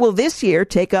 the court will this year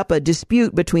take up a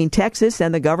dispute between Texas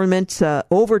and the government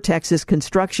over Texas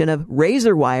construction of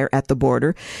razor wire at the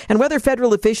border and whether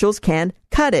federal officials can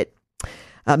cut it.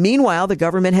 Meanwhile, the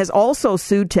government has also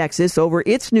sued Texas over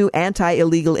its new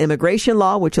anti-illegal immigration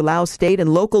law, which allows state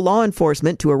and local law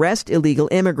enforcement to arrest illegal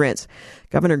immigrants.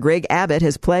 Governor Greg Abbott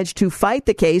has pledged to fight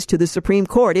the case to the Supreme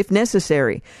Court if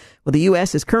necessary. Well, the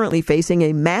U.S. is currently facing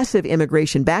a massive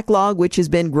immigration backlog, which has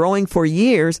been growing for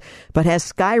years, but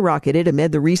has skyrocketed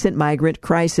amid the recent migrant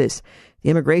crisis. The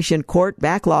immigration court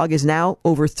backlog is now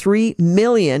over 3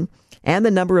 million, and the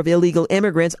number of illegal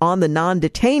immigrants on the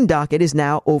non-detained docket is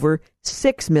now over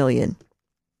 6 million.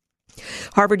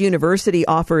 Harvard University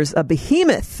offers a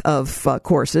behemoth of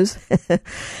courses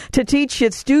to teach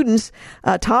its students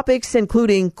topics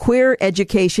including queer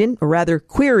education, or rather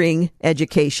queering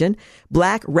education,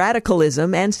 black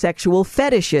radicalism, and sexual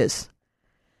fetishes.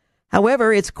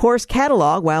 However, its course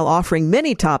catalog, while offering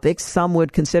many topics some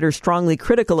would consider strongly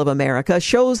critical of America,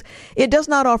 shows it does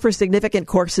not offer significant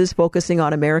courses focusing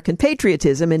on American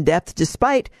patriotism in depth,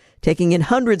 despite taking in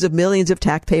hundreds of millions of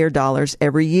taxpayer dollars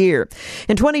every year.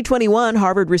 In 2021,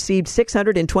 Harvard received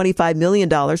 $625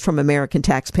 million from American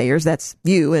taxpayers. That's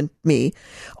you and me.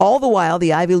 All the while,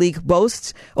 the Ivy League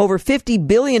boasts over $50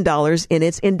 billion in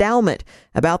its endowment.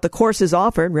 About the courses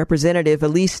offered, Representative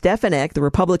Elise Stefanik, the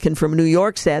Republican from New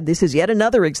York, said this is yet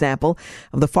another example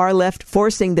of the far left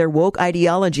forcing their woke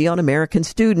ideology on American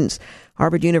students.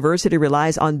 Harvard University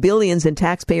relies on billions in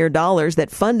taxpayer dollars.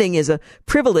 That funding is a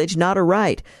privilege, not a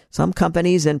right. Some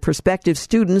companies and prospective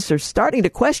students are starting to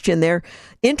question their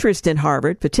interest in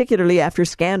Harvard, particularly after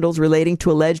scandals relating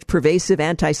to alleged pervasive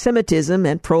anti-Semitism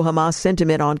and pro-Hamas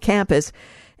sentiment on campus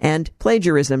and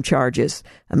plagiarism charges.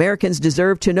 Americans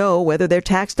deserve to know whether their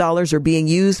tax dollars are being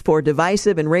used for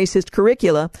divisive and racist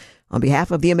curricula. On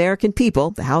behalf of the American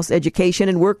people, the House Education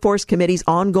and Workforce Committee's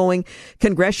ongoing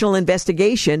congressional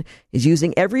investigation is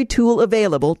using every tool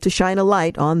available to shine a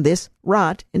light on this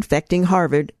rot infecting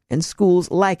Harvard and schools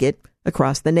like it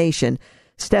across the nation,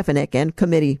 Stefanik and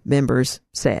committee members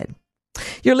said.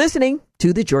 You're listening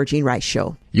to The Georgene Rice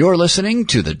Show. You're listening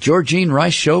to The Georgene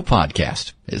Rice Show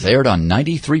podcast. It's aired on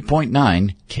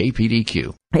 93.9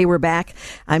 KPDQ. Hey, we're back.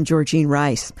 I'm Georgene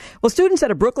Rice. Well, students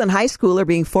at a Brooklyn high school are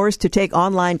being forced to take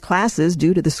online classes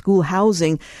due to the school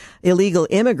housing illegal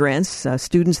immigrants.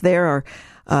 Students there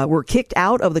were kicked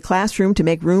out of the classroom to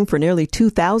make room for nearly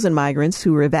 2,000 migrants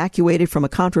who were evacuated from a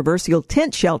controversial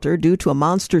tent shelter due to a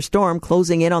monster storm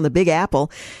closing in on the Big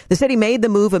Apple. The city made the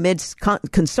move amidst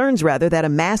concerns that a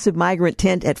massive migrant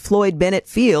tent at Floyd Bennett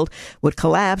Field would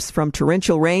collapse from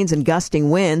torrential rains and gusting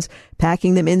winds,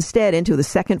 packing them instead into the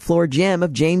second-floor gym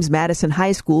of James Madison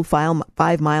High School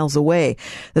 5 miles away.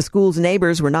 The school's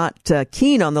neighbors were not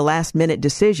keen on the last-minute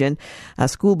decision.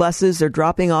 School buses are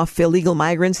dropping off illegal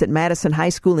migrants at Madison High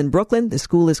School in Brooklyn. The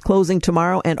school is closing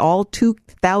tomorrow, and all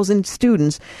 2,000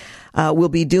 students will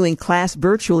be doing class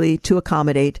virtually to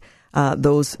accommodate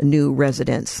those new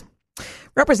residents.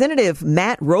 Representative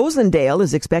Matt Rosendale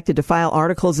is expected to file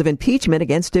articles of impeachment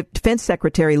against Defense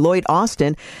Secretary Lloyd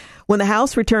Austin when the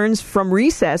House returns from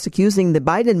recess, accusing the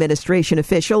Biden administration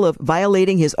official of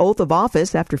violating his oath of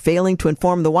office after failing to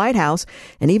inform the White House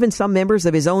and even some members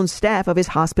of his own staff of his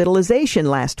hospitalization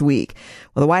last week.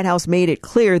 Well, the White House made it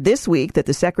clear this week that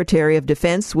the Secretary of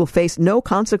Defense will face no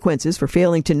consequences for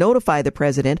failing to notify the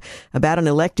president about an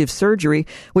elective surgery,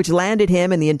 which landed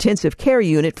him in the intensive care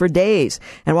unit for days.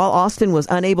 And while Austin was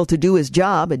unable to do his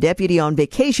job, a deputy on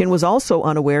vacation was also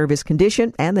unaware of his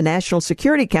condition, and the National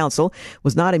Security Council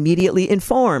was not immediately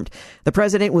informed. The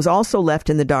president was also left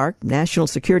in the dark. National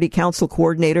Security Council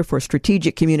Coordinator for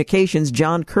Strategic Communications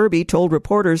John Kirby told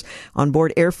reporters on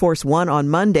board Air Force One on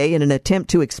Monday in an attempt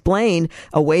to explain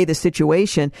away the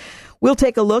situation, "We'll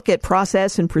take a look at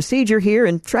process and procedure here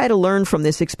and try to learn from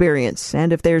this experience.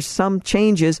 And if there's some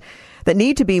changes that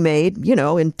need to be made,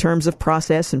 in terms of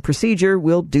process and procedure,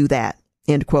 we'll do that."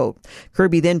 End quote.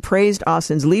 Kirby then praised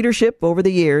Austin's leadership over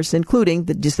the years, including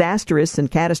the disastrous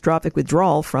and catastrophic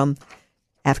withdrawal from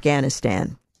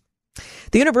Afghanistan.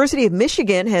 The University of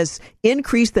Michigan has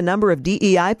increased the number of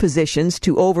DEI positions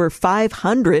to over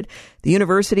 500. The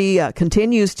university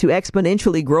continues to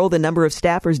exponentially grow the number of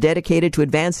staffers dedicated to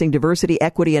advancing diversity,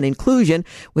 equity, and inclusion,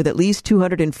 with at least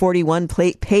 241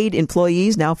 paid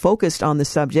employees now focused on the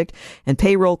subject, and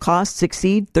payroll costs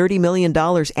exceed $30 million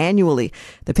annually.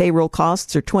 The payroll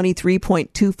costs are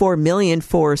 $23.24 million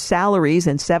for salaries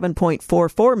and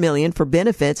 $7.44 million for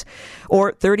benefits,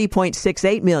 or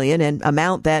 $30.68 million, an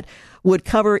amount that would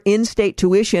cover in-state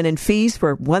tuition and fees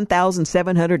for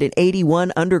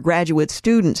 1,781 undergraduate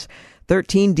students.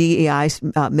 13 DEI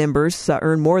members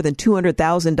earn more than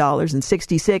 $200,000 and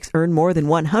 66 earn more than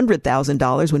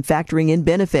 $100,000 when factoring in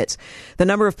benefits. The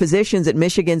number of positions at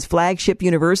Michigan's flagship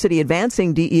university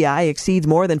advancing DEI exceeds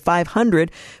more than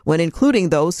 500 when including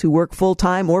those who work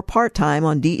full-time or part-time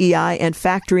on DEI and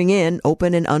factoring in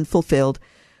open and unfilled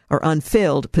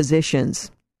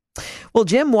positions. Well,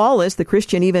 Jim Wallis, the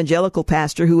Christian evangelical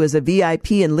pastor who is a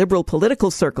VIP in liberal political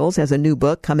circles, has a new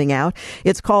book coming out.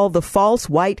 It's called The False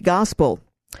White Gospel.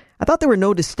 I thought there were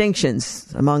no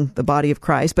distinctions among the body of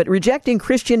Christ, but rejecting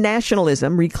Christian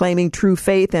nationalism, reclaiming true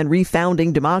faith, and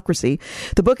refounding democracy.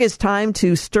 The book is timed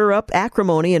to stir up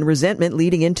acrimony and resentment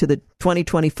leading into the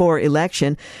 2024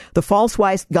 election. The False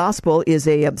White Gospel is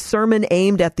a sermon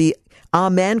aimed at the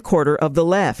Amen quarter of the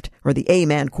left, or the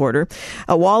Amen quarter.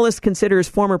 Wallace considers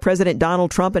former President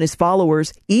Donald Trump and his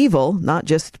followers evil, not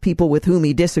just people with whom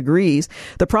he disagrees.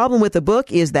 The problem with the book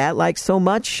is that, like so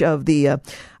much of the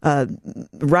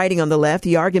writing on the left,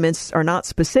 the arguments are not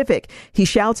specific. He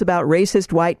shouts about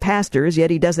racist white pastors, yet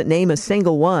he doesn't name a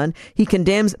single one. He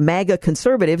condemns MAGA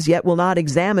conservatives, yet will not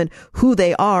examine who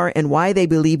they are and why they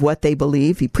believe what they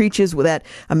believe. He preaches that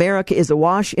America is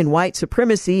awash in white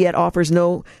supremacy, yet offers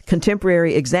no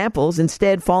contemporary examples,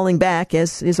 instead falling back,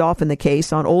 as is often the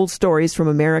case, on old stories from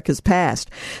America's past.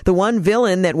 The one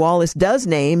villain that Wallace does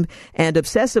name, and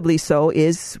obsessively so,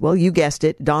 is, well, you guessed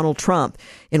it, Donald Trump.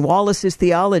 In Wallace's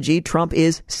theology, Trump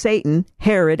is Satan,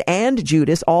 Herod, and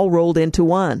Judas all rolled into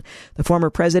one. The former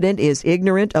president is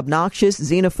ignorant, obnoxious,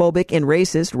 xenophobic, and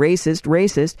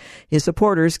racist. His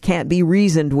supporters can't be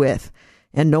reasoned with,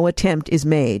 and no attempt is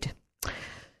made.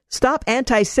 Stop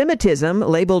Anti-Semitism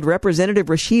labeled Representative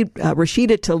Rashida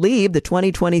Tlaib the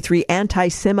 2023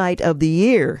 Anti-Semite of the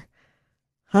Year.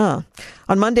 On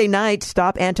Monday night,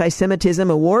 Stop Anti-Semitism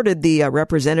awarded the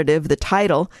representative the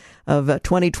title of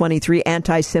 2023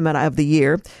 Anti-Semite of the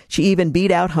Year. She even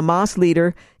beat out Hamas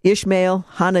leader Ismail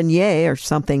Haniyeh, or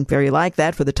something very like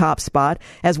that, for the top spot,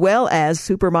 as well as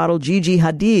supermodel Gigi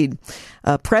Hadid.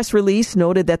 A press release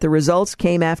noted that the results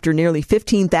came after nearly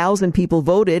 15,000 people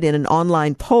voted in an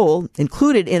online poll.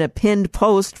 Included in a pinned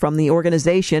post from the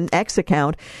organization X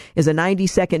account is a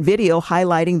 90-second video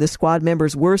highlighting the squad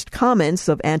members' worst comments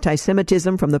of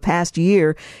anti-Semitism from the past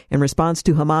year in response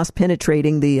to Hamas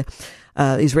penetrating the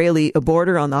Israeli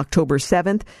border on October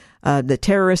 7th, the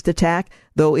terrorist attack,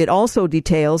 though it also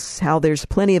details how there's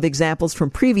plenty of examples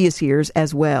from previous years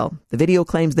as well. The video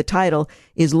claims the title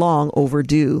is long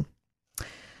overdue.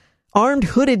 Armed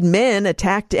hooded men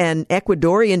attacked an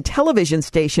Ecuadorian television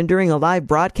station during a live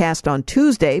broadcast on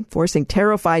Tuesday, forcing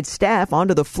terrified staff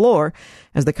onto the floor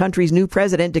as the country's new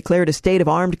president declared a state of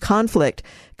armed conflict.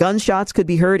 Gunshots could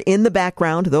be heard in the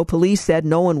background, though police said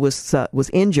no one was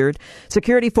injured.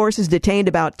 Security forces detained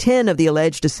about 10 of the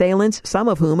alleged assailants, some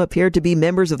of whom appeared to be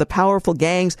members of the powerful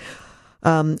gangs.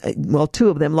 Two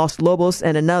of them, Los Lobos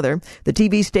and another. The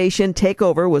TV station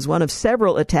takeover was one of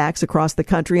several attacks across the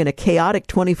country in a chaotic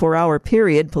 24-hour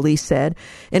period, police said,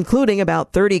 including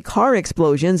about 30 car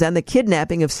explosions and the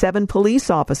kidnapping of 7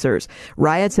 police officers.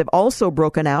 Riots have also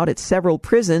broken out at several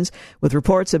prisons, with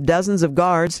reports of dozens of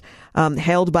guards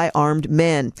held by armed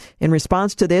men. In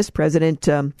response to this, President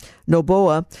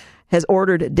Noboa has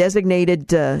ordered designated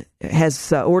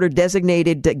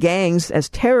gangs as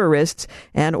terrorists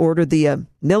and ordered the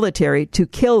military to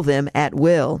kill them at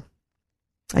will.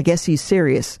 I guess he's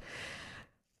serious.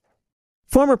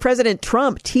 Former President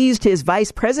Trump teased his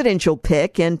vice presidential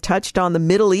pick and touched on the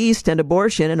Middle East and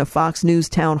abortion in a Fox News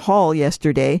town hall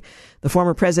yesterday. The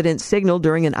former president signaled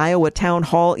during an Iowa town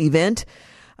hall event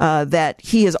that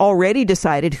he has already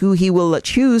decided who he will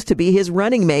choose to be his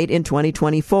running mate in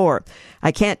 2024.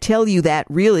 I can't tell you that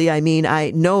really. I mean, I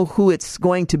know who it's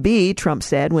going to be, Trump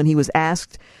said when he was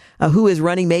asked who his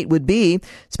running mate would be.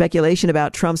 Speculation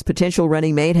about Trump's potential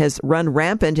running mate has run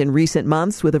rampant in recent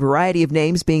months, with a variety of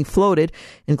names being floated,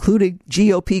 including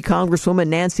GOP Congresswoman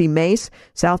Nancy Mace,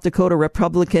 South Dakota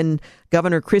Republican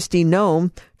Governor Kristi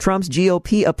Noem, Trump's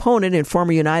GOP opponent and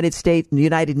former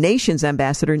United Nations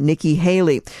Ambassador Nikki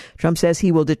Haley. Trump says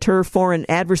he will deter foreign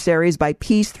adversaries by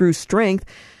peace through strength.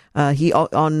 How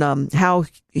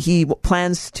he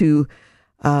plans to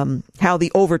how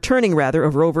the overturning,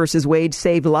 of Roe versus Wade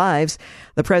saved lives.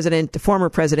 The former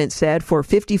president said, for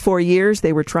 54 years,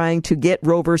 they were trying to get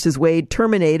Roe versus Wade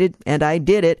terminated, and I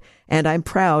did it, and I'm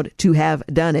proud to have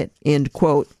done it, end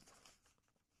quote.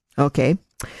 Okay.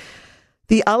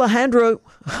 The Alejandro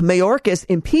Mayorkas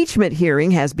impeachment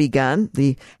hearing has begun.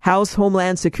 The House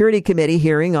Homeland Security Committee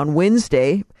hearing on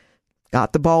Wednesday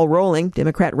got the ball rolling.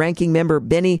 Democrat ranking member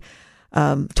Benny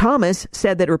Thomas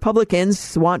said that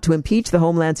Republicans want to impeach the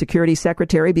Homeland Security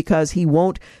Secretary because he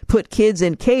won't put kids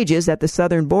in cages at the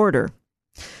southern border.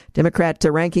 Democrat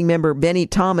ranking member Benny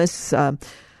Thomas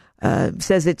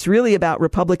says it's really about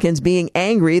Republicans being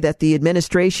angry that the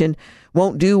administration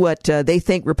won't do what they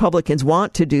think Republicans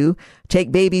want to do,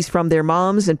 take babies from their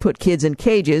moms and put kids in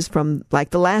cages from like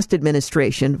the last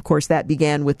administration. Of course, that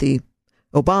began with the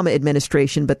Obama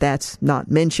administration, but that's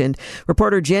not mentioned.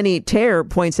 Reporter Jenny Terr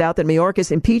points out that Mayorkas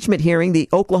impeachment hearing, the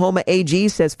Oklahoma AG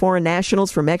says foreign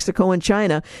nationals from Mexico and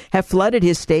China have flooded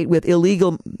his state with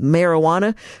illegal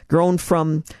marijuana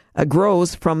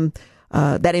grows from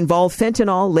that involve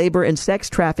fentanyl, labor, and sex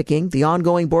trafficking. The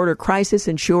ongoing border crisis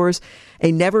ensures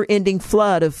a never-ending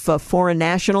flood of foreign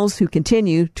nationals who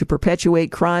continue to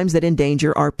perpetuate crimes that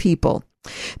endanger our people.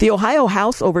 The Ohio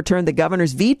House overturned the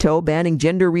governor's veto banning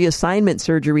gender reassignment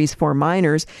surgeries for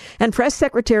minors, and Press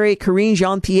Secretary Karine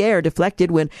Jean-Pierre deflected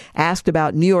when asked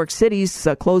about New York City's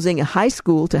closing a high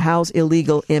school to house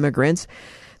illegal immigrants.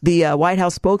 The White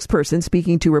House spokesperson,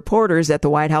 speaking to reporters at the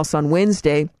White House on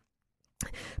Wednesday,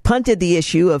 punted the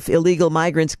issue of illegal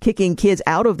migrants kicking kids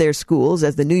out of their schools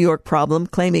as the New York problem,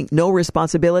 claiming no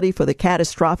responsibility for the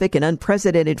catastrophic and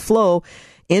unprecedented flow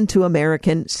into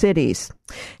American cities.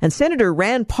 And Senator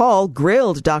Rand Paul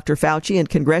grilled Dr. Fauci in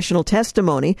congressional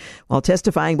testimony while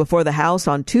testifying before the House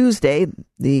on Tuesday.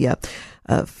 The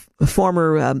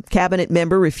former cabinet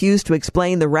member refused to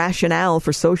explain the rationale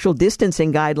for social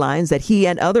distancing guidelines that he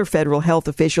and other federal health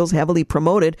officials heavily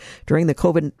promoted during the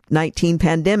COVID-19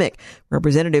 pandemic.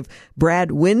 Representative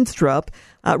Brad Winthrop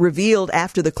revealed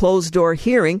after the closed-door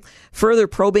hearing. Further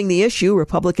probing the issue,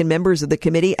 Republican members of the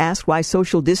committee asked why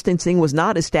social distancing was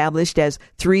not established as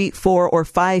 3, 4, or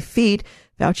 5 feet.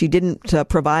 Fauci didn't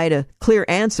provide a clear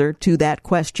answer to that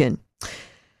question.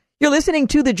 You're listening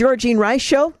to The Georgene Rice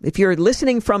Show. If you're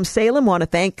listening from Salem, want to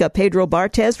thank Pedro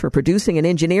Bartez for producing and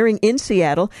engineering in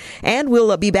Seattle. And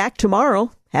we'll be back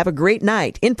tomorrow. Have a great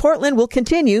night. In Portland, we'll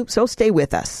continue, so stay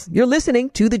with us. You're listening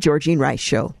to The Georgene Rice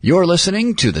Show. You're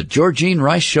listening to The Georgene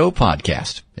Rice Show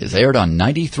podcast. It's aired on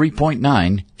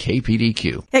 93.9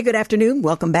 KPDQ. Hey, good afternoon.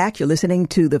 Welcome back. You're listening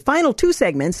to the final 2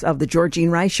 segments of The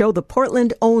Georgene Rice Show, the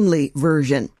Portland-only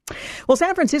version. Well,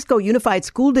 San Francisco Unified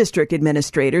School District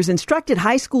administrators instructed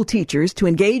high school teachers to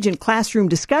engage in classroom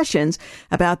discussions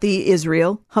about the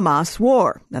Israel-Hamas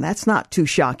war. Now, that's not too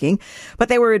shocking, but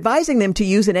they were advising them to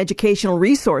use an educational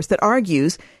resource that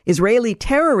argues Israeli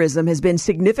terrorism has been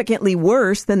significantly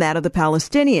worse than that of the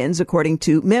Palestinians, according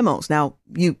to memos. Now,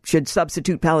 you should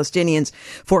substitute Palestinians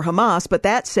for Hamas, but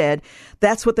that said,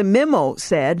 that's what the memo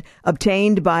said,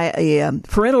 obtained by a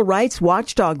parental rights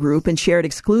watchdog group and shared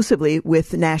exclusively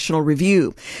with National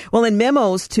Review. Well, in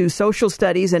memos to social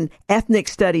studies and ethnic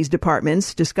studies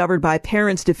departments discovered by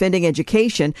Parents Defending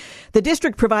Education, the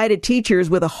district provided teachers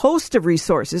with a host of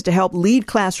resources to help lead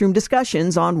classroom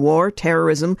discussions on war,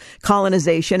 terrorism,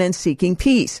 colonization, and seeking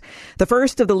peace. The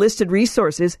first of the listed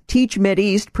resources, Teach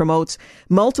Mideast, promotes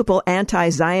multiple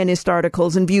anti-Zionist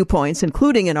articles and viewpoints,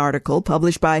 including an article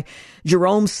published by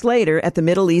Jerome Slater at the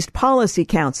Middle East Policy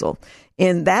Council.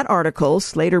 In that article,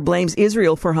 Slater blames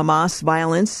Israel for Hamas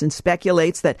violence and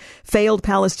speculates that failed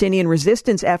Palestinian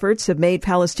resistance efforts have made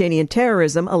Palestinian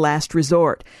terrorism a last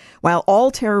resort. While all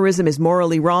terrorism is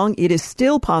morally wrong, it is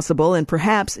still possible and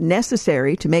perhaps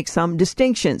necessary to make some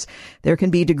distinctions. There can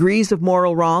be degrees of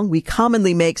moral wrong. We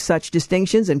commonly make such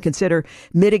distinctions and consider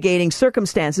mitigating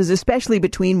circumstances, especially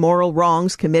between moral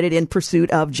wrongs committed in pursuit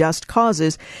of just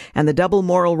causes and the double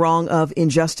moral wrong of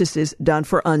injustices done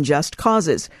for unjust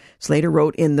causes. Slater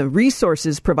wrote in the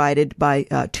resources provided by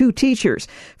 2 teachers.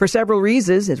 For several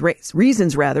reasons,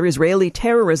 Israeli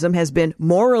terrorism has been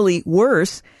morally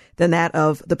worse than that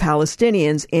of the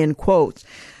Palestinians, in quotes.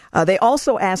 They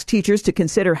also asked teachers to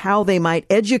consider how they might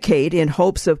educate in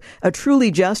hopes of a truly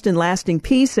just and lasting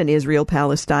peace in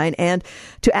Israel-Palestine, and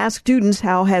to ask students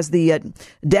how has the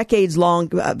decades-long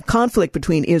conflict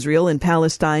between Israel and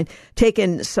Palestine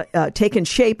taken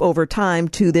shape over time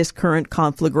to this current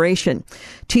conflagration.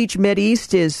 Teach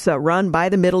Mideast is run by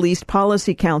the Middle East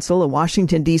Policy Council, a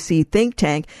Washington, D.C. think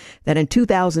tank that in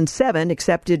 2007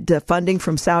 accepted funding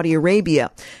from Saudi Arabia.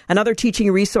 Another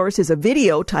teaching resource is a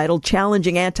video titled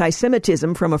Challenging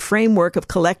Anti-Semitism from a Framework of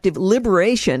Collective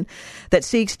Liberation that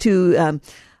seeks to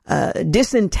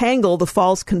disentangle the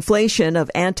false conflation of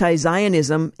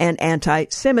anti-Zionism and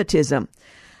anti-Semitism.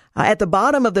 At the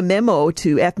bottom of the memo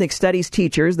to ethnic studies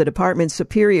teachers, the department's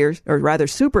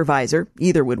supervisor,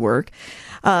 either would work,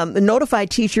 notified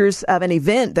teachers of an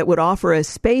event that would offer a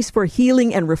space for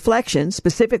healing and reflection,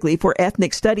 specifically for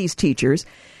ethnic studies teachers,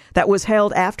 that was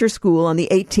held after school on the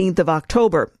 18th of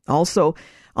October. Also,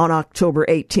 On October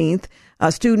 18th,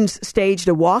 students staged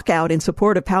a walkout in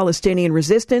support of Palestinian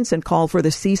resistance and called for the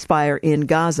ceasefire in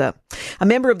Gaza. A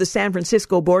member of the San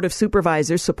Francisco Board of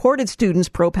Supervisors supported students'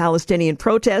 pro-Palestinian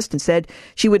protest and said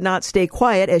she would not stay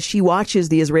quiet as she watches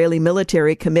the Israeli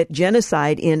military commit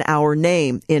genocide in our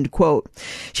name, end quote.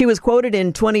 She was quoted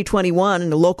in 2021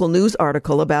 in a local news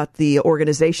article about the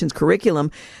organization's curriculum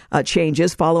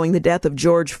changes following the death of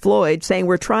George Floyd, saying,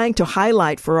 "We're trying to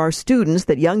highlight for our students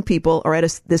that young people are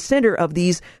at the center of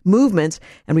these movements,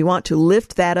 and we want to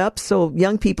lift that up so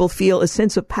young people feel a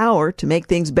sense of power to make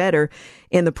things better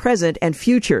in the present and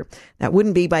future." That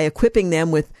wouldn't be by equipping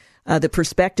them with the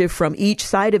perspective from each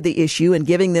side of the issue and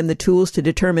giving them the tools to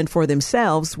determine for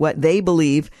themselves what they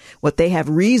believe, what they have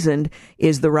reasoned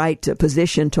is the right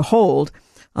position to hold.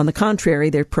 On the contrary,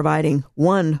 they're providing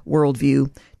one worldview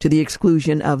to the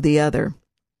exclusion of the other.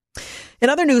 In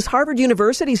other news, Harvard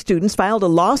University students filed a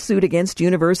lawsuit against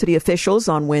university officials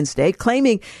on Wednesday,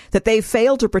 claiming that they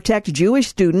failed to protect Jewish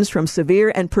students from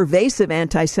severe and pervasive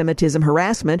anti-Semitism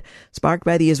harassment sparked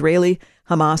by the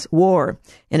Israeli-Hamas war.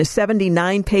 In a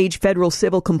 79-page federal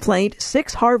civil complaint,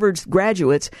 6 Harvard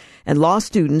graduates and law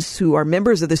students who are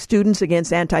members of the Students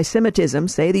Against Anti-Semitism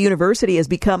say the university has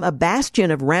become a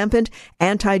bastion of rampant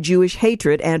anti-Jewish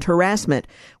hatred and harassment,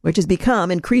 which has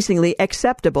become increasingly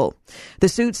acceptable. The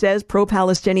suit says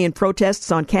pro-Palestinian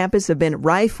protests on campus have been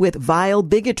rife with vile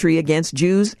bigotry against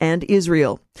Jews and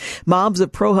Israel. Mobs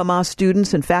of pro-Hamas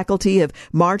students and faculty have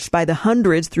marched by the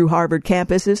hundreds through Harvard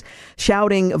campuses,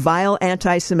 shouting vile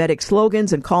anti-Semitic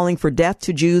slogans and calling for death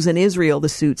to Jews in Israel, the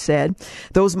suit said.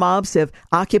 Those mobs have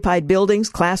occupied buildings,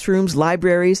 classrooms,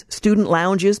 libraries, student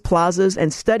lounges, plazas,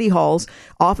 and study halls,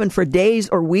 often for days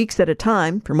or weeks at a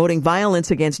time, promoting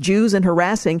violence against Jews and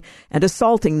harassing and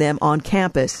assaulting them on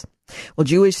campus. Well,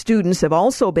 Jewish students have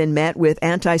also been met with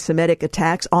anti-Semitic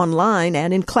attacks online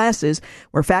and in classes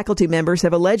where faculty members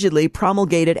have allegedly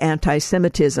promulgated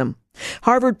anti-Semitism.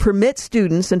 Harvard permits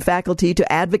students and faculty to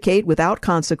advocate without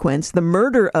consequence the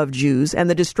murder of Jews and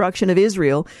the destruction of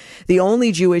Israel, the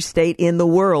only Jewish state in the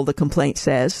world, the complaint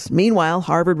says. Meanwhile,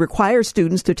 Harvard requires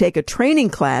students to take a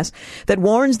training class that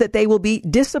warns that they will be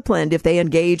disciplined if they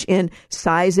engage in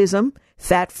sizeism,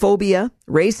 fat phobia,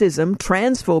 racism,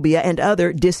 transphobia, and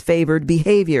other disfavored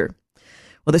behavior.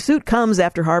 Well, the suit comes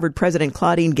after Harvard President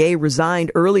Claudine Gay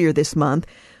resigned earlier this month,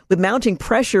 with mounting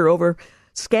pressure over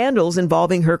scandals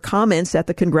involving her comments at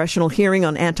the congressional hearing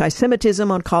on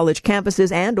anti-Semitism on college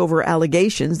campuses and over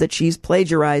allegations that she's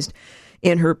plagiarized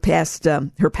in her past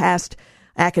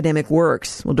academic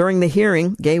works. Well, during the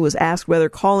hearing, Gay was asked whether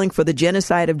calling for the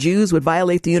genocide of Jews would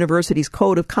violate the university's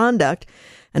code of conduct.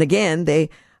 And again,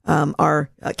 they are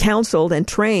counseled and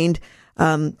trained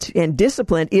and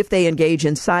disciplined if they engage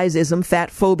in sizeism, fat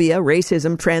phobia,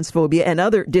 racism, transphobia, and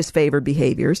other disfavored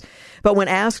behaviors. But when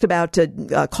asked about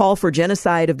a call for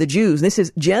genocide of the Jews, this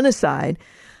is genocide,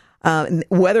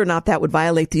 whether or not that would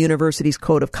violate the university's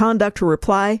code of conduct, her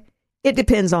reply, it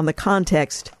depends on the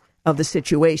context of the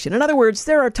situation. In other words,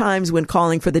 there are times when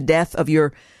calling for the death of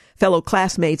your fellow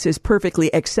classmates is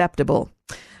perfectly acceptable.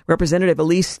 Representative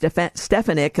Elise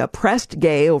Stefanik pressed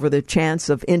Gay over the chance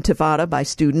of intifada by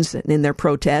students in their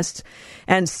protests.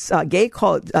 And Gay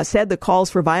said the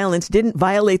calls for violence didn't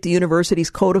violate the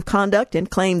university's code of conduct and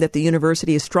claimed that the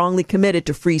university is strongly committed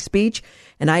to free speech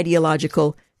and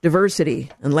ideological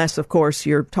diversity, unless, of course,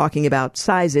 you're talking about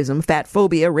sizeism, fat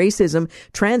phobia, racism,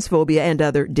 transphobia, and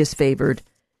other disfavored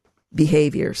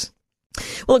behaviors.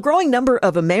 Well, a growing number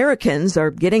of Americans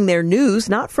are getting their news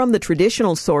not from the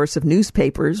traditional source of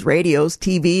newspapers, radios,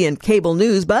 TV, and cable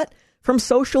news, but from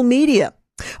social media.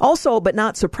 Also, but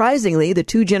not surprisingly, the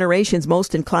two generations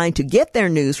most inclined to get their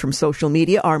news from social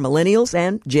media are millennials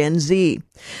and Gen Z.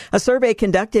 A survey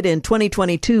conducted in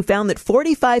 2022 found that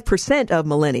 45% of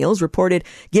millennials reported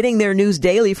getting their news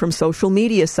daily from social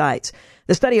media sites.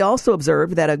 The study also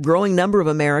observed that a growing number of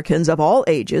Americans of all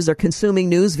ages are consuming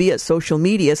news via social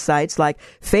media sites like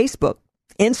Facebook,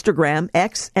 Instagram,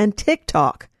 X, and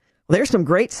TikTok. There's some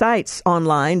great sites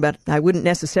online, but I wouldn't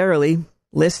necessarily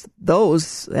list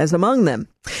those as among them.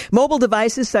 Mobile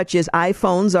devices such as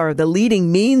iPhones are the leading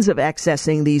means of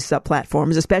accessing these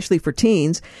platforms, especially for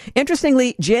teens.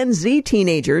 Interestingly, Gen Z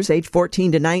teenagers, age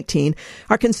 14 to 19,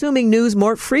 are consuming news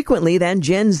more frequently than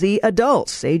Gen Z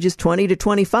adults, ages 20 to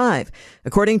 25.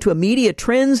 According to a media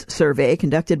trends survey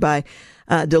conducted by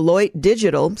Deloitte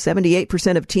Digital,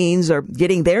 78% of teens are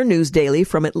getting their news daily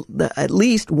from at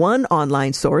least one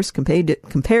online source, compared to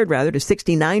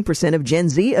 69% of Gen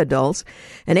Z adults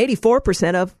and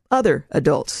 84% of other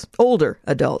adults, older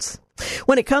adults.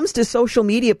 When it comes to social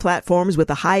media platforms with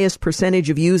the highest percentage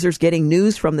of users getting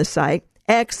news from the site,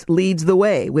 X leads the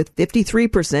way with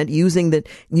 53%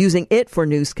 using it for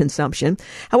news consumption.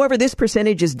 However, this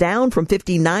percentage is down from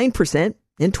 59%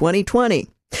 in 2020.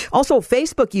 Also,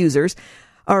 Facebook users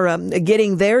are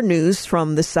getting their news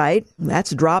from the site.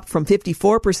 That's dropped from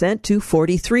 54% to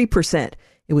 43%.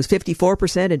 It was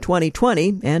 54% in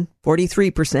 2020 and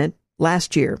 43%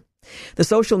 last year. The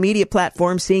social media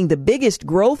platform seeing the biggest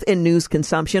growth in news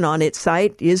consumption on its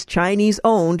site is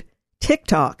Chinese-owned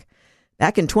TikTok.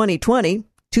 Back in 2020,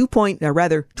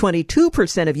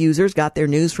 22% of users got their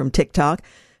news from TikTok.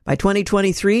 By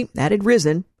 2023, that had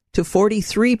risen to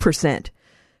 43%.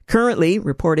 Currently,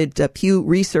 reported Pew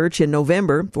Research in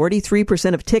November,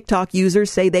 43% of TikTok users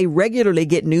say they regularly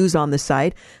get news on the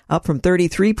site, up from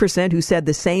 33% who said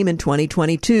the same in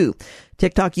 2022.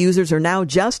 TikTok users are now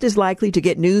just as likely to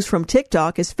get news from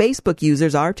TikTok as Facebook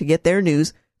users are to get their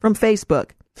news from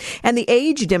Facebook. And the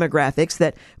age demographics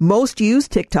that most use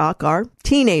TikTok are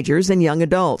teenagers and young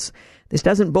adults. This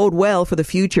doesn't bode well for the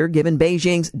future, given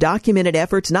Beijing's documented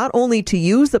efforts not only to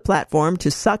use the platform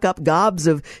to suck up gobs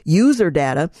of user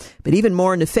data, but even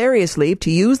more nefariously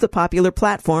to use the popular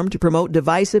platform to promote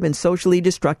divisive and socially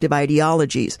destructive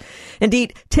ideologies.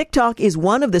 Indeed, TikTok is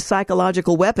one of the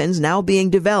psychological weapons now being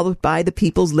developed by the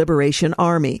People's Liberation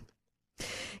Army.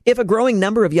 If a growing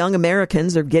number of young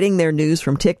Americans are getting their news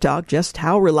from TikTok, just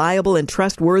how reliable and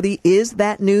trustworthy is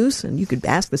that news? And you could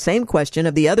ask the same question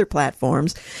of the other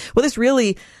platforms. Well, this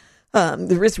reality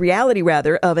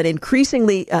of an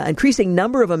increasing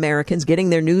number of Americans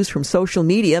getting their news from social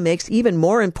media makes even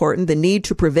more important the need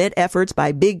to prevent efforts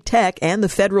by big tech and the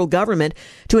federal government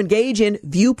to engage in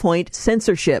viewpoint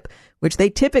censorship, which they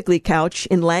typically couch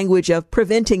in language of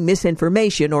preventing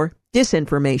misinformation or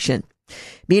disinformation.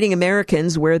 Meeting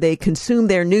Americans where they consume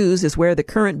their news is where the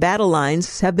current battle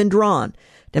lines have been drawn.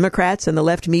 Democrats and the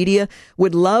left media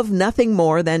would love nothing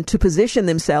more than to position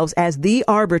themselves as the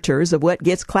arbiters of what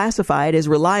gets classified as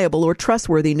reliable or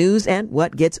trustworthy news and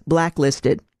what gets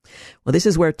blacklisted. Well, this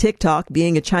is where TikTok,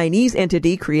 being a Chinese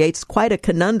entity, creates quite a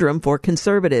conundrum for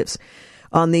conservatives.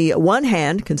 On the one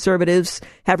hand, conservatives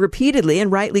have repeatedly and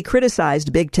rightly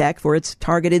criticized big tech for its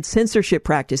targeted censorship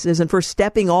practices and for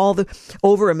stepping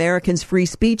over Americans' free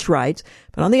speech rights.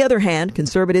 But on the other hand,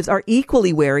 conservatives are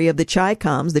equally wary of the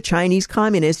Chi-Coms, the Chinese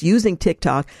communists, using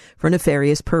TikTok for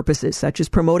nefarious purposes, such as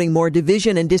promoting more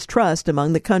division and distrust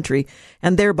among the country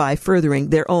and thereby furthering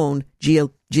their own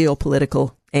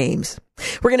geopolitical aims.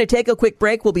 We're going to take a quick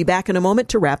break. We'll be back in a moment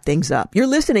to wrap things up. You're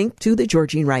listening to The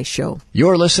Georgene Rice Show.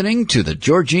 You're listening to The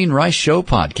Georgene Rice Show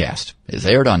podcast. It's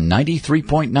aired on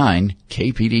 93.9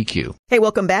 KPDQ. Hey,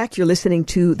 welcome back. You're listening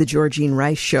to The Georgene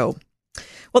Rice Show.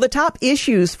 Well, the top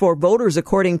issues for voters,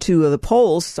 according to the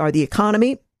polls, are the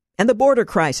economy and the border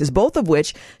crisis, both of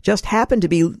which just happen to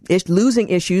be losing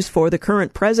issues for the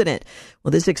current president.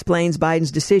 Well, this explains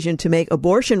Biden's decision to make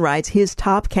abortion rights his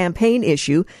top campaign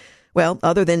issue. Well,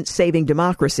 other than saving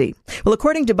democracy. Well,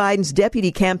 according to Biden's deputy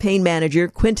campaign manager,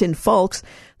 Quentin Fulks,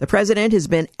 the president has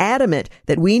been adamant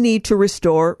that we need to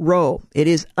restore Roe. It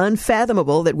is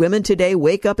unfathomable that women today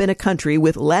wake up in a country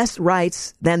with less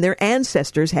rights than their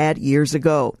ancestors had years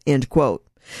ago, end quote.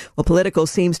 Well, Politico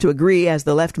seems to agree, as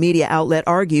the left media outlet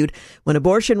argued, when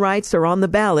abortion rights are on the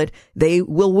ballot, they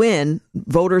will win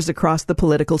voters across the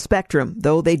political spectrum,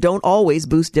 though they don't always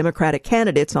boost Democratic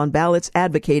candidates on ballots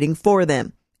advocating for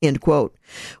them. End quote.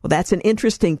 Well, that's an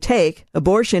interesting take.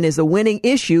 Abortion is a winning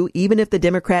issue, even if the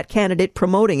Democrat candidate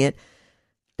promoting it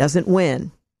doesn't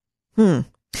win.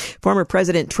 Former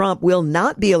President Trump will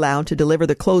not be allowed to deliver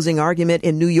the closing argument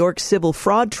in New York's civil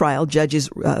fraud trial,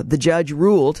 the judge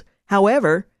ruled.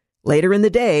 However, later in the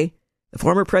day, the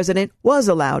former president was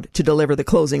allowed to deliver the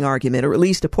closing argument, or at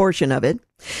least a portion of it.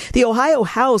 The Ohio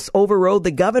House overrode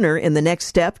the governor in the next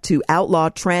step to outlaw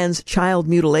trans child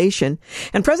mutilation.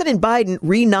 And President Biden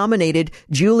renominated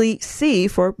Julie C.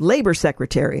 for labor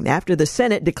secretary after the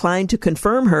Senate declined to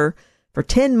confirm her for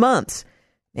 10 months.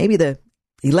 Maybe the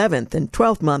 11th and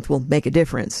 12th month will make a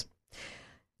difference.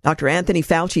 Dr. Anthony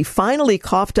Fauci finally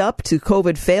coughed up to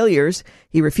COVID failures.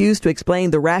 He refused to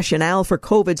explain the rationale for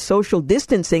COVID social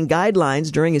distancing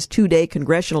guidelines during his 2-day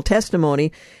congressional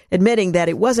testimony, admitting that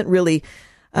it wasn't really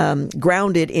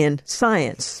grounded in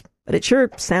science, but it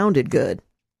sure sounded good.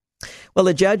 Well,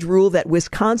 a judge ruled that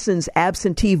Wisconsin's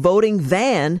absentee voting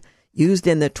van used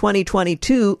in the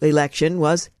 2022 election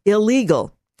was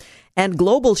illegal. And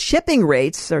global shipping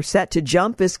rates are set to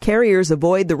jump as carriers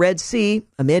avoid the Red Sea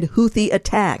amid Houthi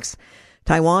attacks.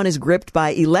 Taiwan is gripped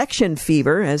by election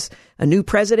fever as a new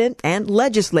president and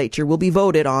legislature will be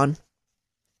voted in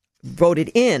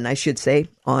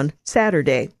on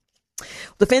Saturday.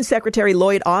 Defense Secretary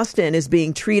Lloyd Austin is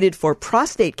being treated for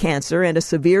prostate cancer and a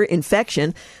severe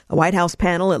infection. A White House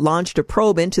panel had launched a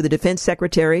probe into the defense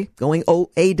secretary, going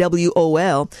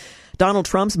AWOL. Donald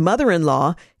Trump's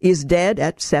mother-in-law is dead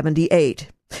at 78.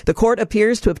 The court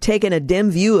appears to have taken a dim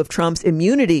view of Trump's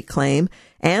immunity claim,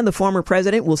 and the former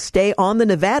president will stay on the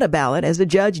Nevada ballot as the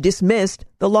judge dismissed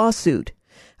the lawsuit.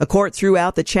 A court threw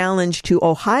out the challenge to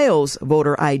Ohio's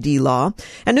voter ID law,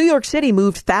 and New York City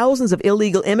moved thousands of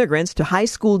illegal immigrants to high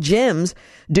school gyms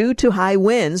due to high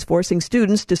winds, forcing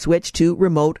students to switch to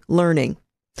remote learning.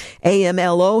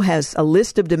 AMLO has a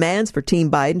list of demands for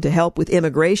Team Biden to help with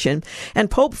immigration,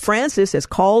 and Pope Francis has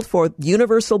called for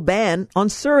universal ban on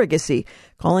surrogacy,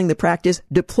 calling the practice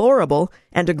deplorable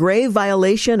and a grave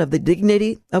violation of the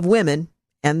dignity of women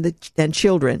and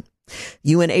children.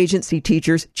 UN agency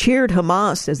teachers cheered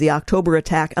Hamas as the October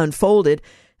attack unfolded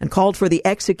and called for the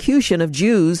execution of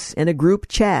Jews in a group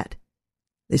chat.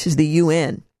 This is the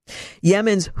UN.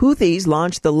 Yemen's Houthis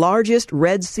launched the largest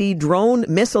Red Sea drone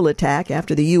missile attack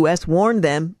after the U.S. warned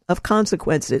them of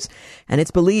consequences, and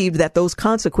it's believed that those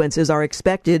consequences are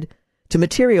expected to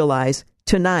materialize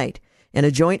tonight in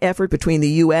a joint effort between the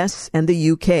U.S. and the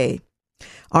U.K.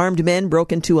 Armed men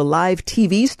broke into a live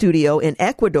TV studio in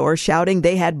Ecuador shouting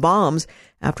they had bombs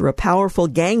after a powerful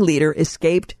gang leader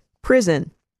escaped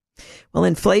prison. Well,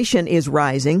 inflation is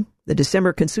rising. The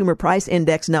December Consumer Price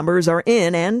Index numbers are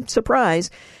in, and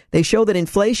surprise, they show that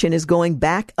inflation is going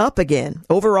back up again.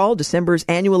 Overall, December's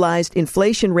annualized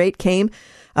inflation rate came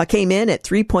in at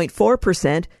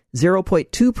 3.4%,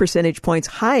 0.2 percentage points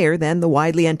higher than the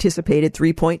widely anticipated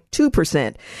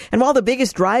 3.2%. And while the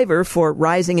biggest driver for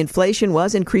rising inflation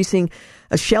was increasing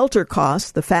shelter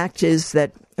costs, the fact is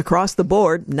that across the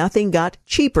board, nothing got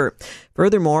cheaper.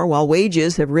 Furthermore, while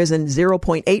wages have risen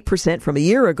 0.8% from a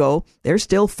year ago, they're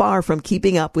still far from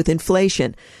keeping up with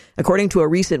inflation. According to a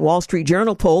recent Wall Street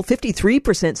Journal poll,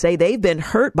 53% say they've been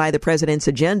hurt by the president's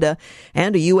agenda,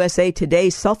 and a USA Today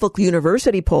Suffolk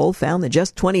University poll found that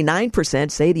just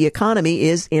 29% say the economy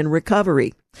is in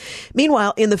recovery.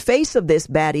 Meanwhile, in the face of this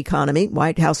bad economy,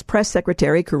 White House Press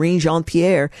Secretary Karine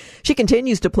Jean-Pierre, she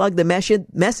continues to plug the message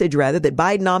that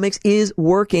Bidenomics is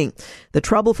working. The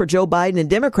trouble for Joe Biden and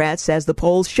Democrats, as the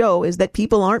polls show, is that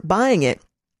people aren't buying it.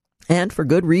 And for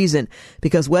good reason,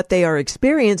 because what they are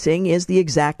experiencing is the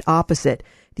exact opposite.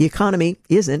 The economy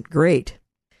isn't great.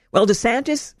 Well,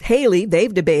 DeSantis, Haley,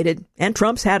 they've debated, and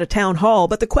Trump's had a town hall,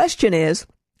 but the question is,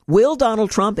 will Donald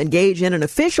Trump engage in an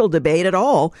official debate at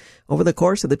all over the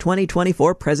course of the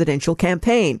 2024 presidential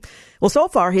campaign? Well, so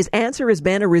far, his answer has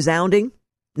been a resounding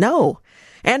no.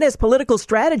 And as political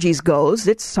strategies goes,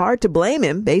 it's hard to blame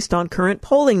him based on current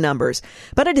polling numbers.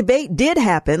 But a debate did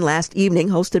happen last evening,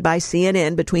 hosted by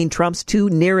CNN, between Trump's two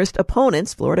nearest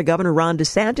opponents, Florida Governor Ron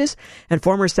DeSantis and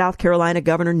former South Carolina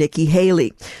Governor Nikki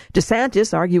Haley.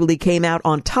 DeSantis arguably came out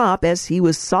on top as he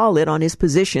was solid on his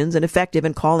positions and effective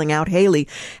in calling out Haley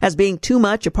as being too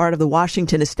much a part of the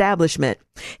Washington establishment.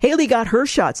 Haley got her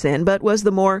shots in, but was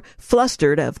the more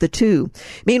flustered of the two.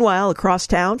 Meanwhile, across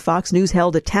town, Fox News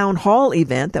held a town hall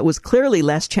event that was clearly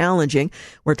less challenging,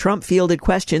 where Trump fielded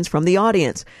questions from the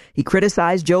audience. He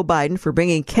criticized Joe Biden for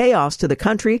bringing chaos to the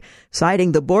country,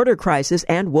 citing the border crisis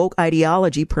and woke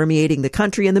ideology permeating the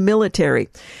country and the military.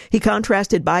 He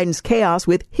contrasted Biden's chaos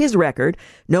with his record,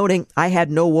 noting, "I had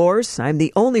no wars. I'm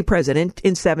the only president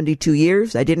in 72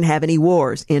 years. I didn't have any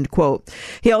wars," end quote.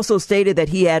 He also stated that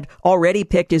he had already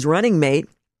picked his running mate.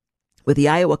 With the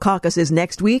Iowa caucuses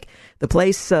next week, the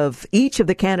place of each of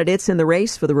the candidates in the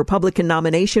race for the Republican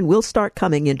nomination will start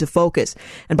coming into focus.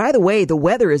 And by the way, the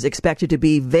weather is expected to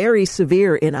be very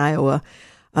severe in Iowa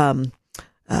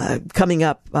coming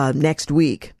up next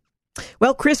week.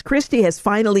 Well, Chris Christie has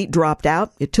finally dropped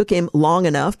out. It took him long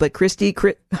enough, but Chris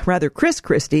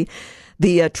Christie,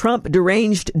 the Trump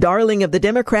deranged darling of the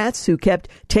Democrats who kept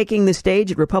taking the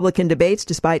stage at Republican debates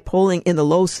despite polling in the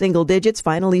low single digits,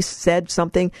 finally said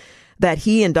something that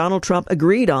he and Donald Trump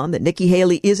agreed on, that Nikki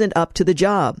Haley isn't up to the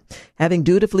job. Having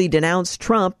dutifully denounced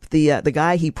Trump, the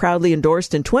guy he proudly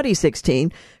endorsed in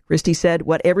 2016, Christie said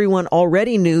what everyone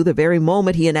already knew the very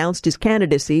moment he announced his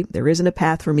candidacy: there isn't a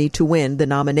path for me to win the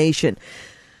nomination.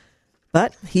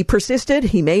 But he persisted.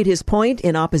 He made his point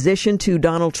in opposition to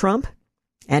Donald Trump,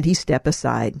 and he stepped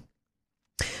aside.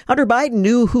 Hunter Biden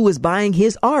knew who was buying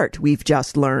his art, we've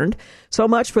just learned. So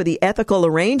much for the ethical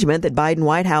arrangement that Biden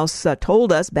White House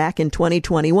told us back in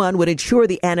 2021 would ensure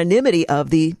the anonymity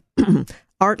of the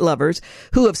art lovers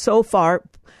who have so far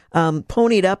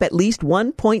ponied up at least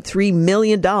 $1.3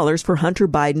 million for Hunter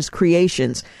Biden's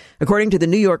creations. According to the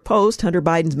New York Post, Hunter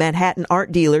Biden's Manhattan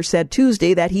art dealer said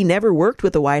Tuesday that he never worked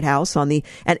with the White House on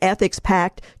an ethics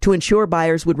pact to ensure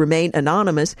buyers would remain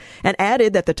anonymous, and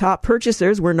added that the top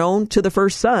purchasers were known to the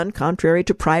first son, contrary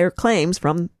to prior claims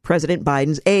from President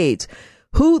Biden's aides.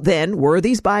 Who then were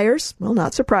these buyers? Well,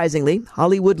 not surprisingly,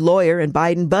 Hollywood lawyer and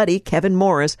Biden buddy Kevin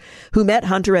Morris, who met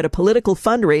Hunter at a political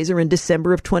fundraiser in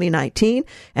December of 2019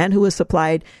 and who has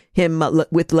supplied him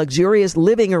with luxurious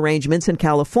living arrangements in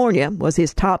California, was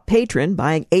his top patron,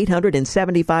 buying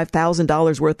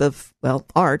 $875,000 worth of,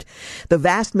 art. The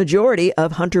vast majority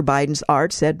of Hunter Biden's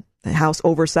art, said the House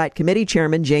Oversight Committee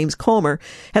Chairman James Comer,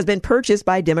 has been purchased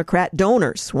by Democrat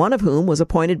donors, one of whom was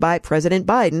appointed by President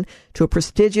Biden to a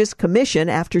prestigious commission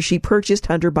after she purchased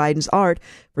Hunter Biden's art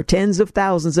for tens of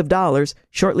thousands of dollars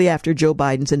shortly after Joe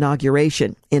Biden's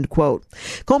inauguration, end quote.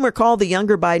 Comer called the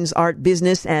younger Biden's art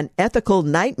business an ethical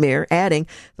nightmare, adding,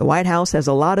 the White House has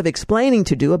a lot of explaining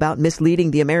to do about misleading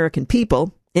the American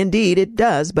people. Indeed, it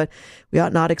does, but we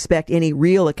ought not expect any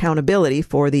real accountability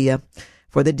for the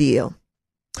deal.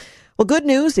 Well, good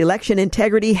news. Election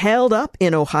integrity held up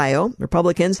in Ohio.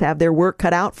 Republicans have their work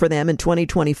cut out for them in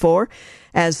 2024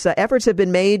 as efforts have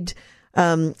been made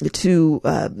to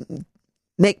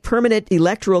make permanent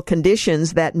electoral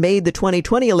conditions that made the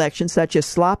 2020 election such a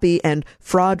sloppy and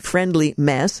fraud-friendly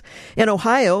mess. In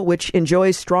Ohio, which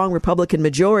enjoys strong Republican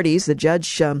majorities, the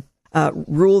judge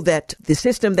ruled that the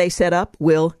system they set up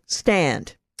will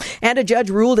stand. And a judge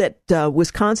ruled that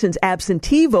Wisconsin's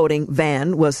absentee voting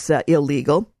ban was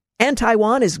illegal. And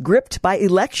Taiwan is gripped by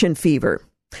election fever.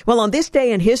 Well, on this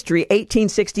day in history,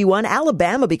 1861,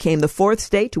 Alabama became the fourth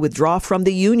state to withdraw from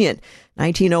the Union.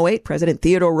 1908, President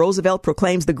Theodore Roosevelt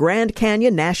proclaims the Grand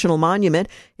Canyon National Monument.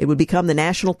 It would become the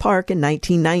national park in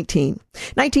 1919.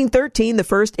 1913, the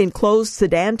first enclosed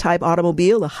sedan-type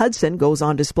automobile, the Hudson, goes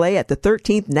on display at the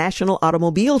 13th National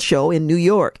Automobile Show in New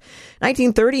York.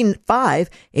 1935,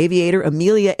 aviator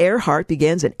Amelia Earhart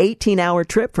begins an 18-hour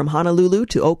trip from Honolulu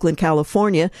to Oakland,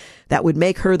 California. That would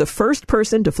make her the first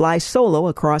person to fly solo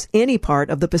across any part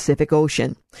of the Pacific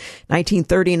Ocean.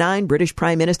 1939, British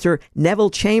Prime Minister Neville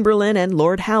Chamberlain and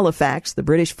Lord Halifax, the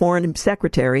British Foreign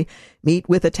Secretary, meet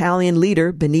with Italian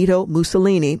leader Benito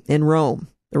Mussolini in Rome.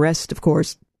 The rest, of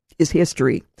course, is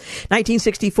history.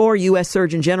 1964, U.S.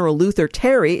 Surgeon General Luther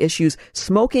Terry issues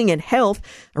Smoking and Health,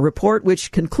 a report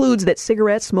which concludes that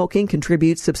cigarette smoking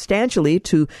contributes substantially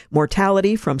to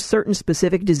mortality from certain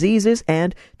specific diseases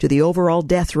and to the overall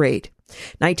death rate.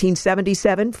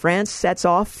 1977, France sets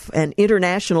off an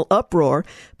international uproar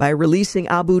by releasing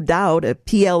Abu Daoud, a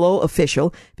PLO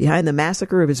official, behind the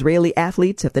massacre of Israeli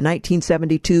athletes at the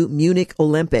 1972 Munich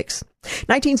Olympics.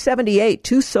 1978,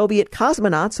 two Soviet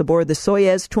cosmonauts aboard the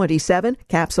Soyuz 27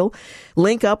 capsule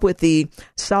link up with the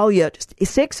Salyut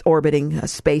 6 orbiting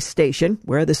space station,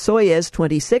 where the Soyuz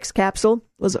 26 capsule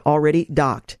was already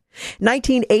docked.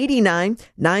 1989,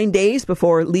 9 days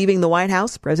before leaving the White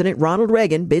House, President Ronald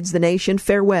Reagan bids the nation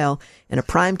farewell in a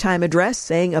primetime address,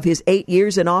 saying of his 8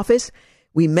 years in office,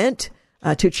 we meant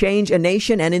to change a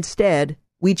nation, and instead,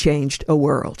 we changed a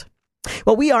world.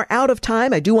 Well, we are out of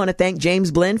time. I do want to thank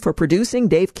James Blend for producing,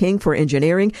 Dave King for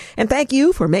engineering, and thank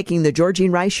you for making the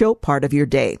Georgene Rice Show part of your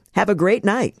day. Have a great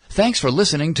night. Thanks for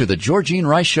listening to the Georgene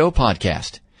Rice Show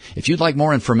podcast. If you'd like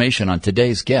more information on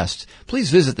today's guests,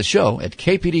 please visit the show at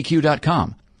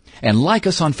kpdq.com and like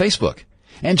us on Facebook.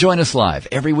 And join us live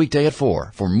every weekday at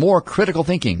 4 for more critical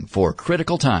thinking for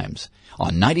critical times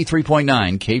on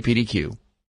 93.9 KPDQ.